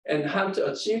end. And how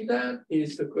to achieve that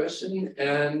is the question.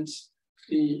 And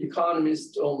the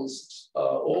economists, almost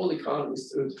all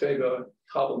economists would favor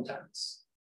carbon tax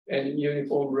and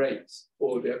uniform rates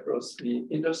for across the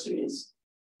industries.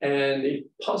 And if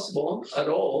possible at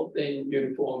all, then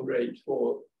uniform rate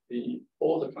for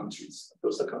all the countries,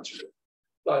 across the country.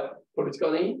 But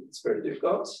politically, it's very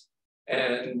difficult.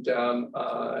 And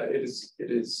it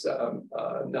is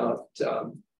not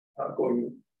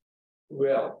going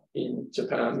well in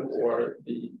Japan or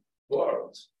the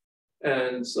world.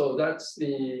 And so that's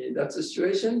the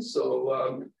situation.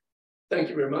 So thank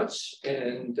you very much.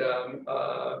 And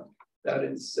that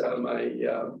is my,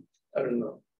 I don't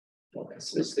know, more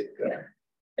pessimistic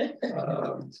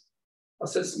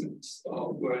assessment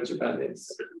of where Japan is.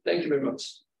 Thank you very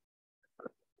much.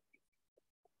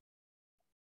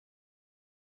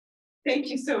 Thank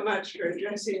you so much for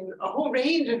addressing a whole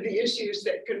range of the issues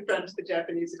that confront the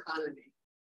Japanese economy.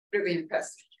 Really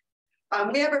impressive.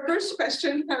 We have our first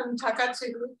question from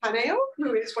Takatoshi,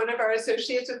 who is one of our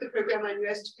associates with the program on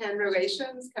US-Japan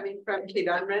relations, coming from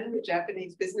Keidanren, the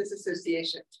Japanese Business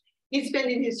Association. He's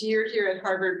spending his year here at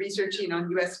Harvard researching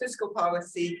on US fiscal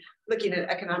policy, looking at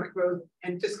economic growth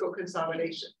and fiscal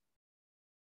consolidation.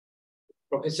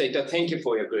 Professor Ito, thank you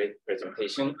for your great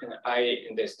presentation. I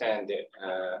understand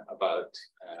about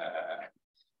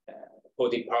for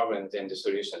the problems and the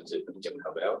solutions in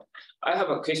Japan well. I have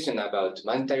a question about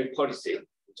monetary policy in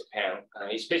Japan,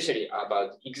 especially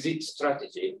about exit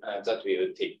strategy that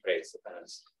will take place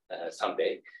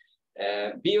someday.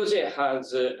 BOJ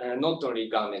has not only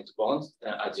government bonds,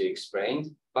 as you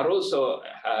explained, but also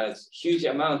has huge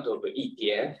amount of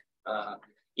ETF.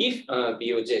 If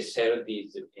BOJ sell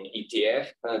these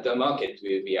ETF, the market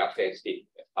will be affected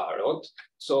a lot.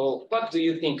 So what do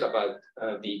you think about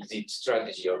the exit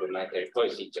strategy of monetary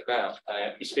policy in Japan,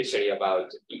 especially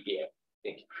about ETF?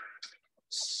 Thank you.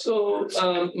 So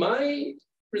my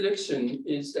prediction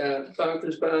is that Bank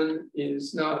of Japan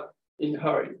is not in a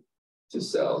hurry to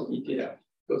sell ETF,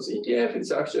 because ETF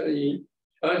is actually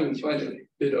earning quite a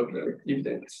bit of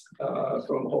dividends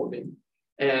from holding.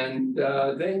 And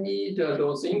they need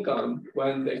those income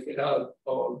when they get out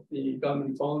of the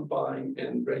government bond buying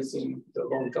and raising the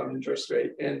long-term interest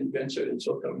rate and eventually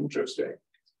short-term interest rate.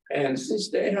 And since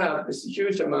they have this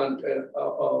huge amount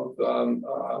of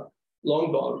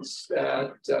long bonds,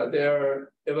 that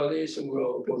their evaluation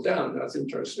will go down as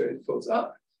interest rate goes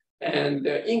up. And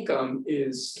their income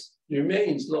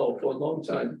remains low for a long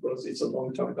time because it's a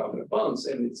long-term government bonds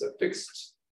and it's a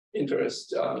fixed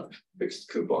interest, fixed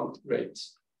coupon rate.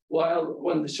 While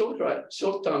when the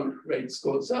short-term rates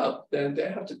goes up, then they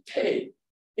have to pay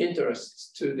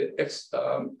interest to the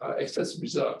excess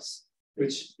reserves,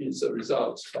 which is a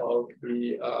result of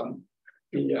the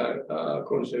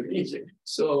quantitative easing.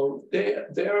 So their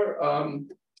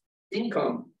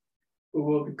income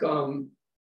will become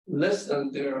less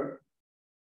than their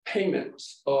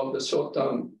payments of the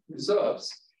short-term reserves.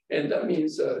 And that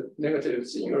means a negative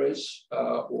seigniorage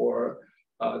or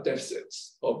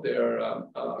deficits of their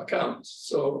accounts.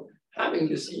 So having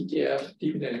this ETF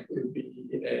dividend will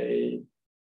be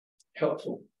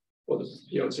helpful for the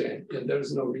BOJ, and there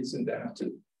is no reason they have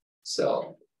to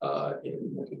sell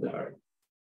in the hurry.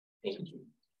 Thank you.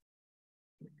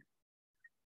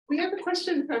 We have a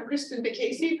question from Kristen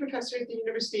Casey, professor at the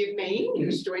University of Maine,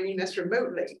 who's joining us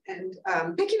remotely. And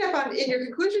picking up on, in your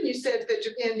conclusion, you said that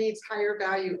Japan needs higher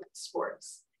value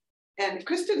exports. And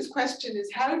Kristen's question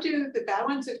is, how do the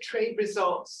balance of trade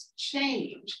results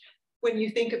change when you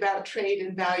think about trade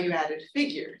and value added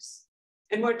figures?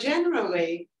 And more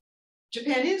generally,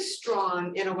 Japan is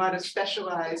strong in a lot of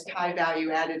specialized high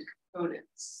value added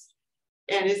components.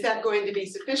 And is that going to be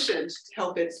sufficient to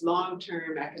help its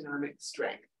long-term economic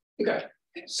strength? Okay,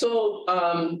 so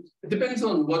it depends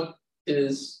on what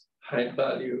is high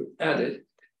value added.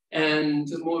 And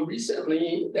more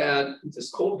recently that this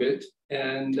COVID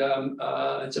and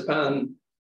Japan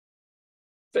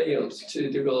failed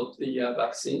to develop the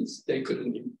vaccines. They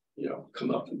couldn't, come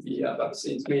up with the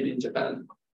vaccines made in Japan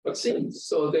vaccines.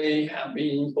 So they have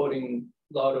been importing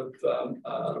a lot of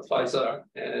Pfizer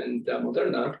and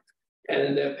Moderna,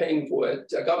 and they're paying for it.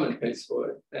 The government pays for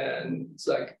it, and it's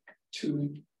like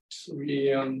 2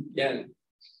 trillion yen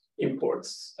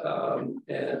imports of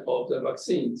the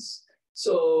vaccines.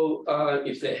 So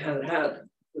if they had had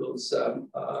those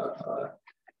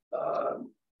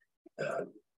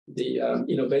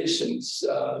innovations,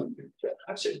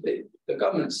 actually the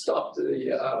government stopped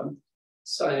the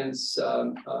science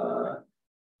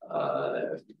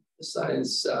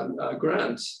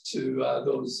grant to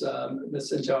those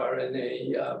messenger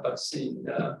RNA vaccine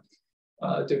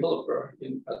developer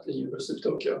at the University of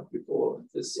Tokyo before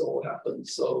this all happened.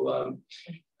 So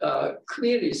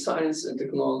clearly science and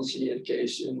technology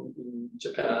education in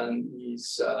Japan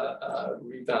needs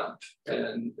revamped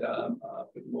and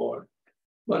put more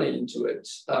money into it.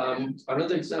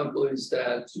 Another example is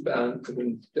that Japan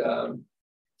couldn't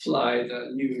fly the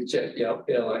new jet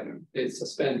airliner. They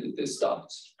suspended, they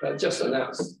stopped, just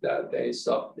announced that they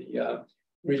stopped the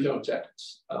regional jet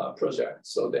project.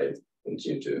 So they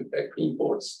continue to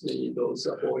import those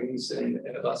Boeings and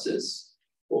Airbuses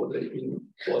for the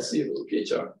foreseeable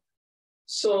future.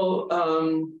 So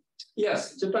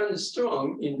yes, Japan is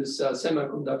strong in this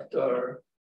semiconductor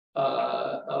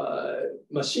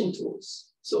machine tools.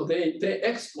 So they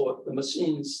export the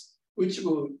machines which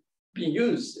will be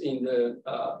used in the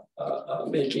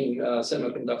making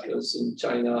semiconductors in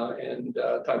China and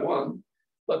Taiwan,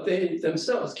 but they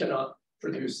themselves cannot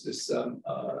produce this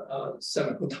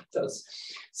semiconductors.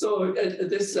 So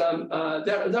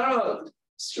there are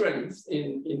strengths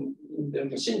in the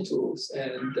machine tools,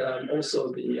 and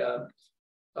also the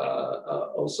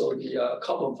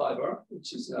carbon fiber,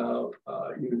 which is now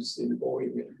used in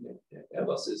Boeing and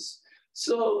Airbuses.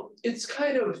 So it's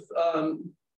kind of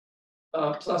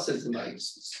pluses and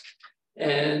minuses.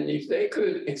 And if they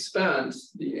could expand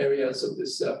the areas of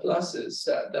this pluses,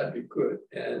 that'd be good,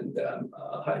 and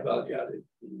high value added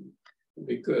would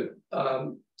be good.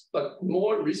 But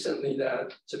more recently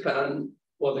that Japan,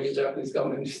 or the Japanese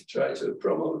government tried to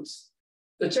promote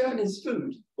the Japanese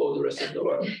food for the rest of the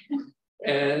world.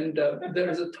 And there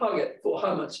is a target for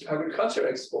how much agriculture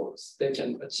exports they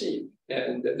can achieve.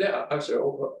 And they are actually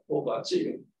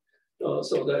overachieving.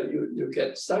 So that you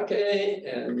get sake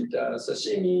and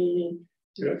sashimi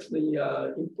directly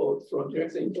import from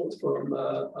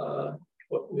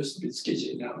what used to be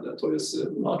Tsukiji, now the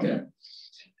Toyosu market.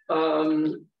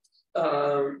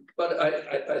 But I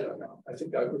don't know. I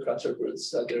think agriculture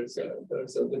goods, there's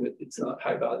a limit. It's not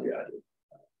high value added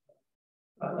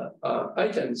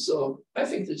items. So I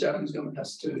think the Japanese government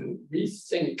has to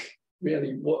rethink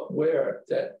really where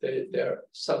their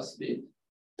subsidy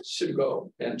should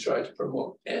go and try to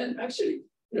promote. And actually,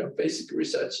 basic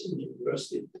research in the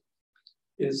university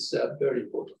is very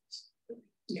important.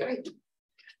 Okay.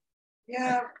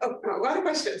 Yeah, a lot of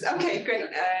questions. Okay, great.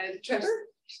 Trevor?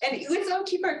 And let's all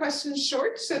keep our questions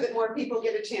short so that more people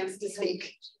get a chance to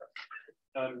speak.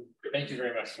 Thank you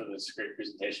very much for this great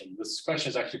presentation. This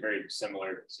question is actually very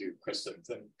similar to Kristen's,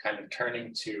 and kind of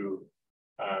turning to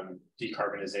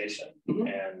decarbonization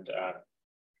and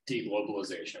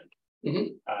deglobalization.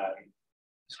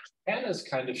 Japan has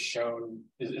kind of shown,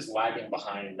 is lagging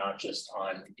behind not just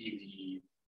on EV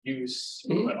use,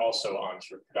 but also on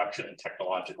sort of production and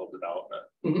technological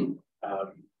development.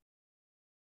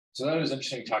 So that was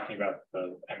interesting talking about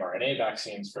the mRNA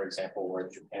vaccines, for example, where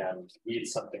Japan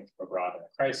needs something from abroad in a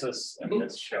crisis and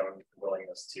has shown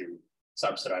willingness to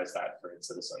subsidize that for its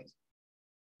citizens.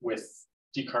 With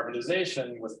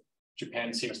decarbonization,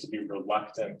 Japan seems to be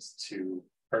reluctant to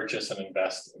purchase and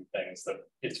invest in things that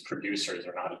its producers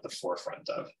are not at the forefront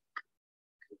of.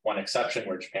 One exception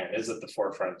where Japan is at the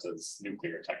forefront is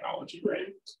nuclear technology,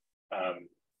 right?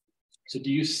 So do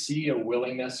you see a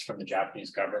willingness from the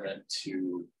Japanese government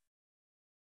to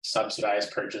subsidize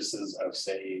purchases of,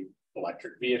 say,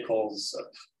 electric vehicles, of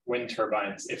wind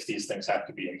turbines, if these things have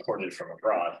to be imported from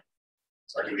abroad?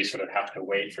 Or do we sort of have to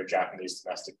wait for Japanese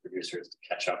domestic producers to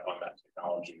catch up on that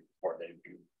technology before they'd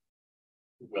be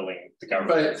willing, the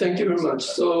government? Right, thank you very much.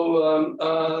 So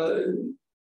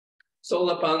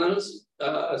solar panels,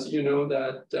 as you know,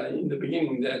 that in the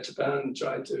beginning that Japan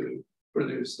tried to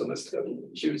produce domestically,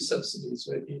 huge subsidies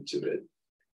went into it.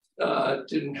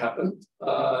 Didn't happen.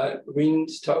 Wind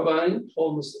turbine,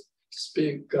 almost as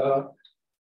big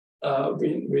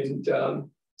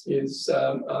windmill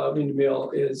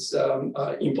is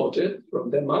imported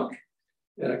from Denmark,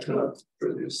 and I cannot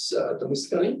produce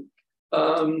domestically.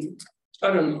 I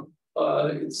don't know.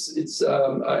 I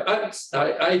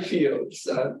feel it's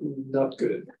not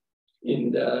good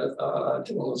in the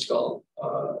technological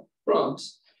front.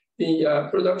 The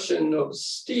production of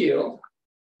steel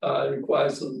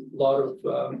requires a lot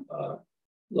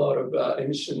of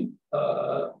emission,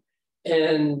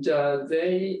 and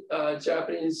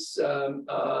Japanese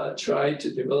try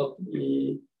to develop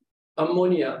the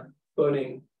ammonia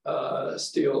burning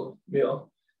steel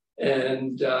mill,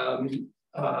 and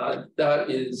that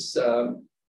is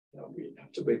we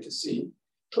have to wait to see.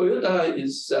 Toyota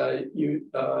is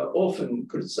often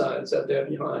criticized that they're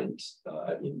behind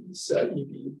in this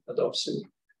EV adoption,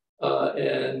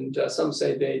 and some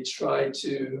say they try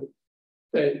to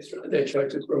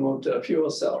promote a fuel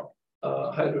cell,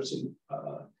 hydrogen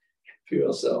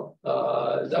fuel cell.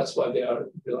 That's why they are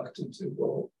reluctant to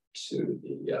go to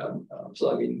the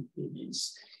plug-in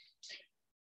EVs.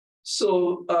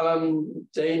 So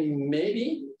they may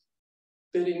be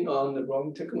bidding on the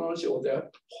wrong technology, or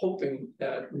they're hoping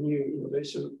that new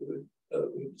innovation would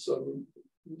sort of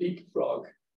leapfrog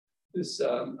this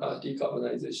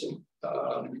decarbonization.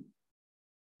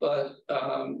 But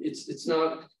it's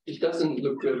not. It doesn't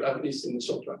look good, at least in the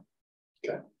short run.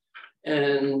 Okay,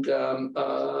 and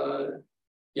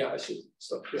yeah, I should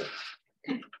stop here.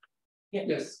 Yeah.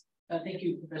 Yes. Thank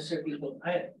you, Professor Beagle.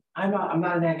 I'm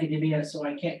not an academia, so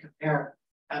I can't compare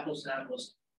apples to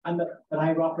apples. But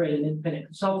I operate an independent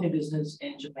consulting business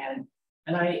in Japan,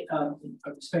 and I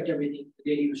respect everything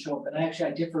the data you show, but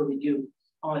I differ with you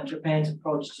on Japan's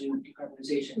approach to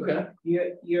decarbonization. Okay.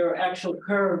 Your actual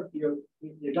curve, your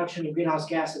reduction in greenhouse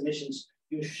gas emissions,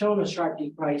 you've shown a sharp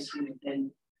decrease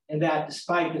in that,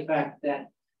 despite the fact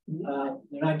that they're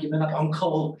not giving up on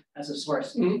coal as a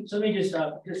source. Mm-hmm. So let me just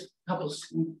a couple.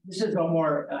 This is a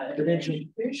more evidential.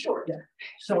 Very short. Yeah.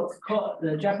 So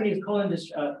the Japanese coal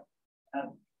industry,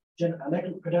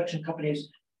 electric production companies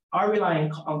are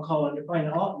relying on coal, and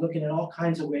they're looking at all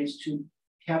kinds of ways to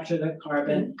capture the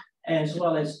carbon, as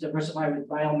well as diversify with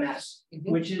biomass,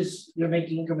 which is they're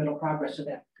making incremental progress with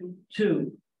that.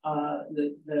 Two,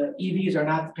 the EVs are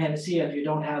not the panacea if you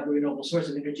don't have a renewable source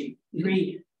of energy.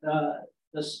 Three,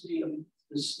 the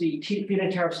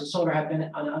feed-in tariffs of solar have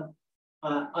been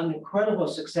an incredible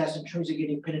success in terms of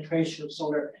getting penetration of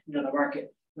solar into the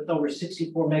market, with over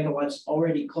 64 megawatts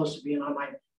already close to being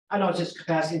online. I know it's just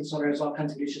capacity in solar, there's all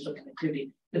kinds of issues with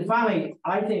connectivity. And finally,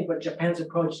 I think what Japan's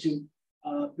approach to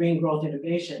green growth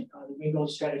innovation, the green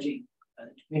growth strategy,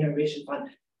 green innovation fund,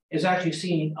 is actually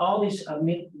seeing all these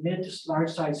mid to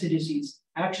large size cities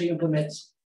actually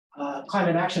implements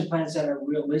climate action plans that are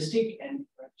realistic and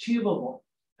achievable,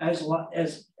 as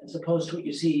opposed to what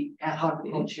you see ad hoc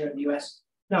approach here in the US.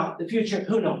 Now, the future,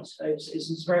 who knows?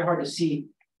 It's very hard to see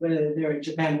whether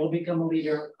Japan will become a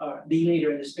leader, the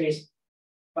leader in the space.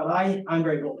 But I'm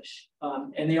very bullish,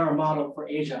 and they are a model for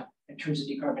Asia in terms of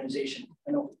decarbonization.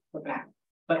 I know for a fact,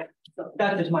 but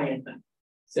that is my input.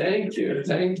 Thank you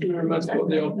very much for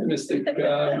the optimistic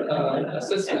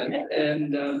assessment.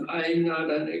 And I'm not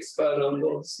an expert on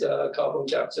those carbon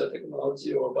capture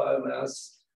technology or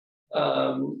biomass.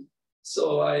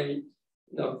 So I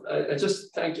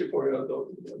just thank you for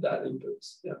that input.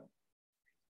 Yeah.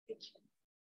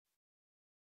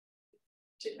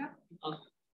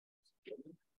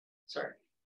 Sorry.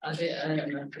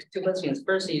 Two questions.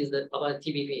 First is about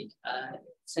TPP.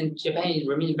 Since Japan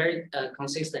remains very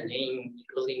consistent in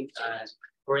including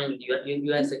bring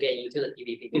US again into the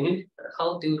TPP,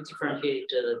 how do you differentiate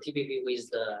the TPP with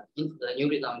the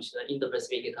newly launched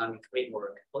Indo-Pacific Economic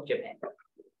Framework for Japan? I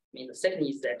mean, the second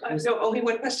is that no, only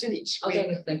one question each.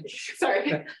 Okay, thank you.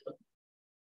 Sorry.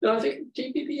 No, I think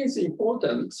TPP is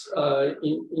important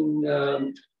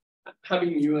in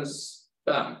having US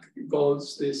back,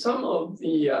 because some of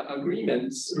the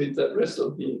agreements with the rest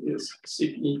of the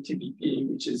CPTPP,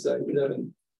 which is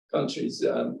 11 countries,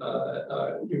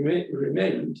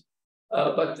 remained.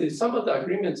 But some of the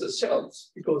agreements are shelved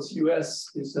because US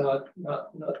is not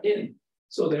in.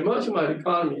 So the emerging market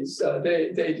economies,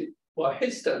 they were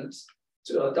hesitant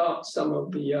to adopt some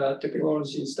of the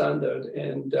technology standard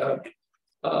and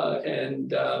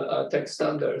tech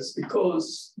standards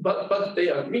because, but they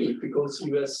agree because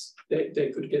US,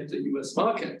 they could get the US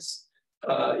markets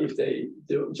if they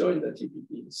don't join the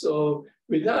TPP. So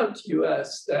without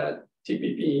US, that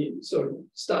TPP sort of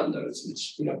standards,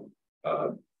 which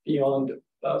beyond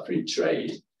free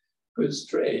trade, goods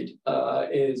trade,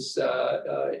 is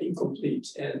incomplete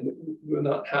and will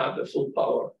not have the full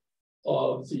power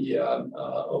of the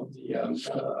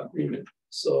agreement.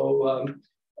 So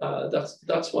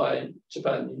that's why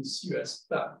Japan needs US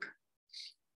back.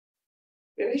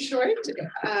 Very short.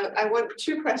 I want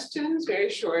 2 questions, very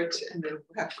short, and then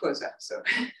we'll have to close up. So,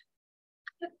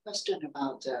 question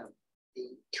about the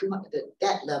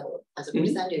debt level as a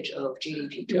percentage of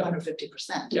GDP,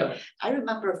 250%. Yeah. I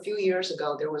remember a few years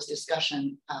ago there was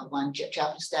discussion when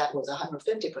Japanese debt was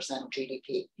 150% of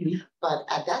GDP, but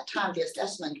at that time the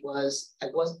assessment was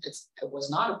it was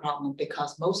not a problem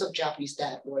because most of Japanese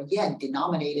debt were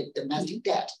yen-denominated domestic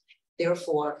debt.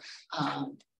 Therefore,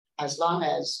 as long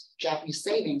as Japanese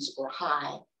savings were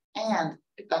high and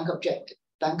the Bank of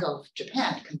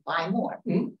Japan can buy more,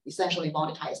 essentially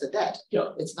monetize the debt,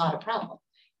 it's not a problem.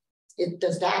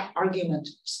 Does that argument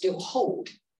still hold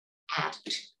at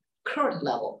current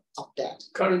level of debt?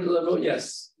 Current level,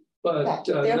 yes, but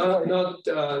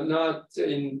not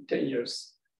in 10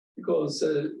 years because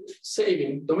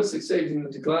domestic savings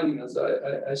are declining as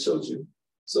I showed you.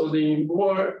 So the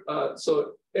more,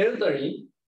 so elderly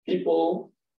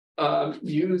people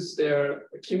use their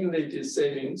accumulated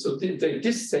savings, so they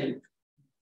dissave,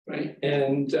 right?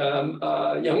 And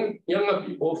younger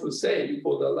people who save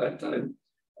for their lifetime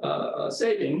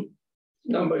saving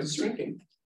number is shrinking.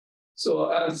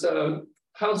 So as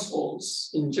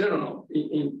households in general,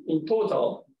 in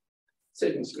total,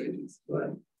 savings rate is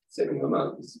declining, saving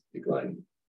amount is declining.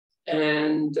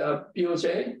 And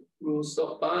BOJ will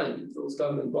stop buying those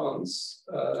government bonds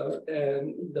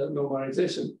and the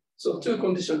normalization. So 2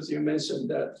 conditions you mentioned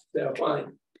that they are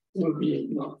fine will be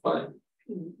not fine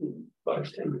in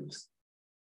 5-10 years.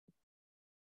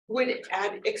 would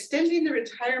extending the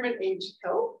retirement age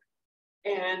help?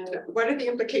 And what are the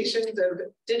implications of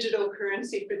digital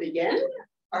currency for the yen?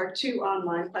 Our 2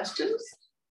 online questions.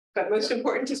 But most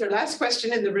important is our last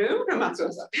question in the room from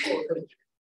Matsuo-san.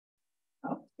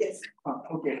 Yes.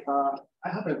 Okay. I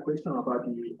have a question about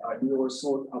your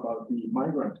thought about the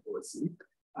migrant policy.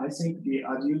 I think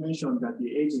as you mentioned that the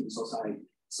aging society.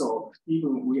 So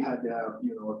even we had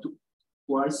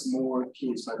twice more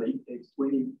kids, but it takes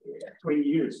 20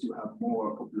 years to have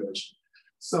more population.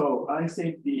 So I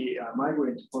think the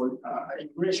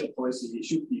immigration policy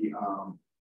should be,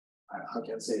 how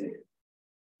can I say,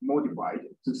 modified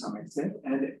to some extent.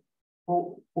 And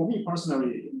for me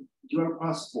personally, dual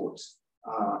passport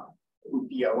would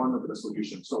be one of the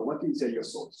solutions. So what is your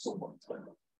thoughts so far?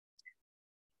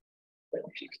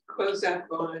 If you could close up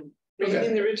on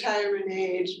raising the retirement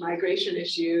age, migration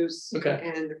issues,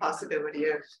 and the possibility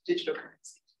of digital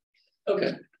currency.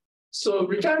 Okay. So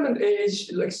retirement age,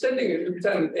 extending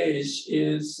retirement age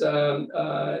is a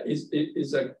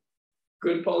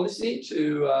good policy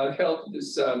to help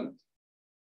this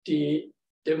the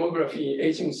demography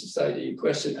aging society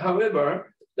question.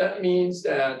 However, that means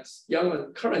that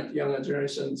current younger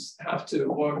generations have to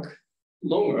work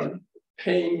longer,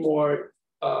 paying more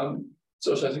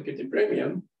Social Security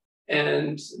premium,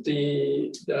 and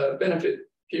the benefit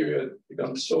period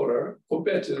becomes shorter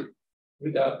compared to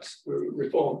without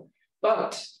reform.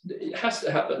 But it has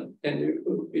to happen, and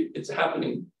it's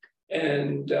happening.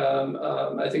 And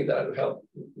I think that will help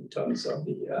in terms of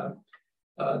the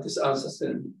this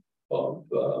unsustainability of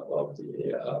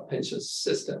the pension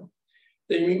system.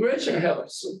 The immigration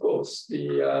helps, of course.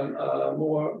 The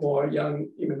more young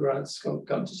immigrants come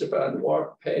to Japan,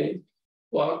 work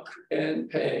and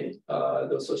pay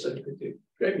the Social Security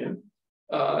premium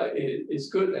is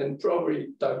good, and probably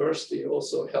diversity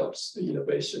also helps the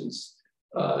innovations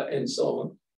and so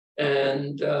on.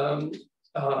 And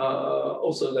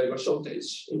also labor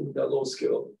shortage in the low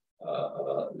skill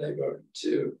labor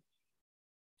too.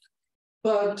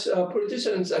 But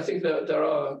politicians, I think that there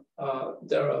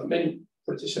are many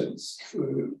politicians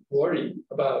who worry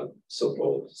about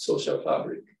so-called social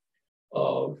fabric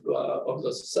of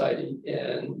the society,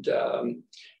 and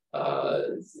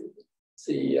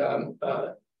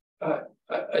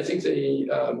I think the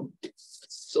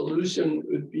solution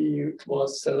would be more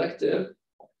selective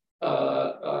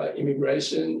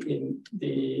immigration in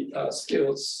the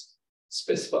skills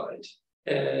specified,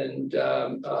 and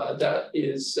that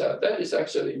is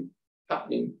actually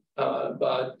happening.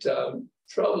 But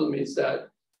problem is that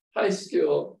high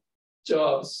skill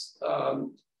jobs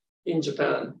in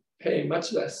Japan pay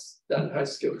much less than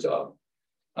high-skilled job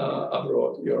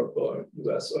abroad, Europe or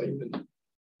US or even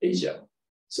Asia.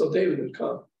 So they will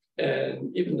come.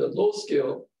 And even the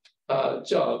low-skill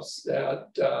jobs that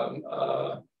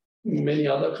many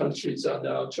other countries are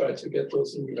now trying to get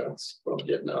those immigrants from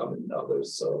Vietnam and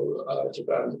others, so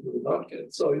Japan will not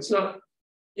get. So it's not,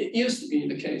 it used to be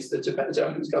the case that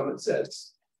Japanese government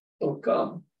says, don't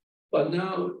come. But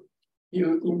now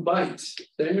you invite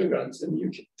the immigrants and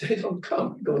they don't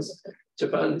come because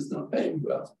Japan is not paying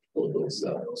well for those.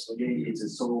 So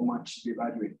it's so much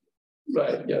devalued.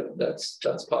 Right, yeah, that's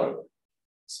part of it.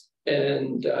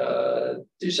 And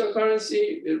digital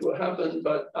currency, it will happen,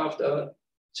 but after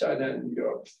China and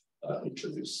Europe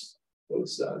introduce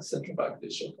those central bank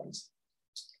digital currency.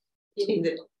 Meaning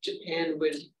that Japan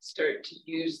would start to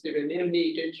use the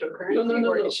renminbi digital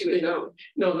currency,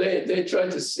 No, they try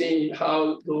to see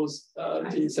how those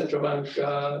the central bank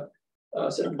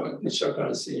digital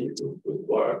currency would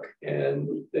work,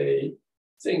 and they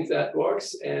think that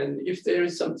works. And if there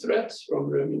is some threat from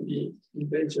renminbi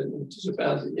invasion into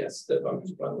Japan, then yes, the Bank of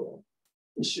Japan will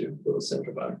issue those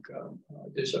central bank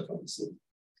digital currency.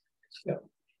 Yeah.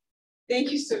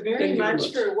 Thank you so very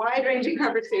much for a wide-ranging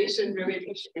conversation. Really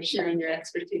appreciate you sharing your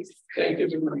expertise. Thank you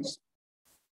very much.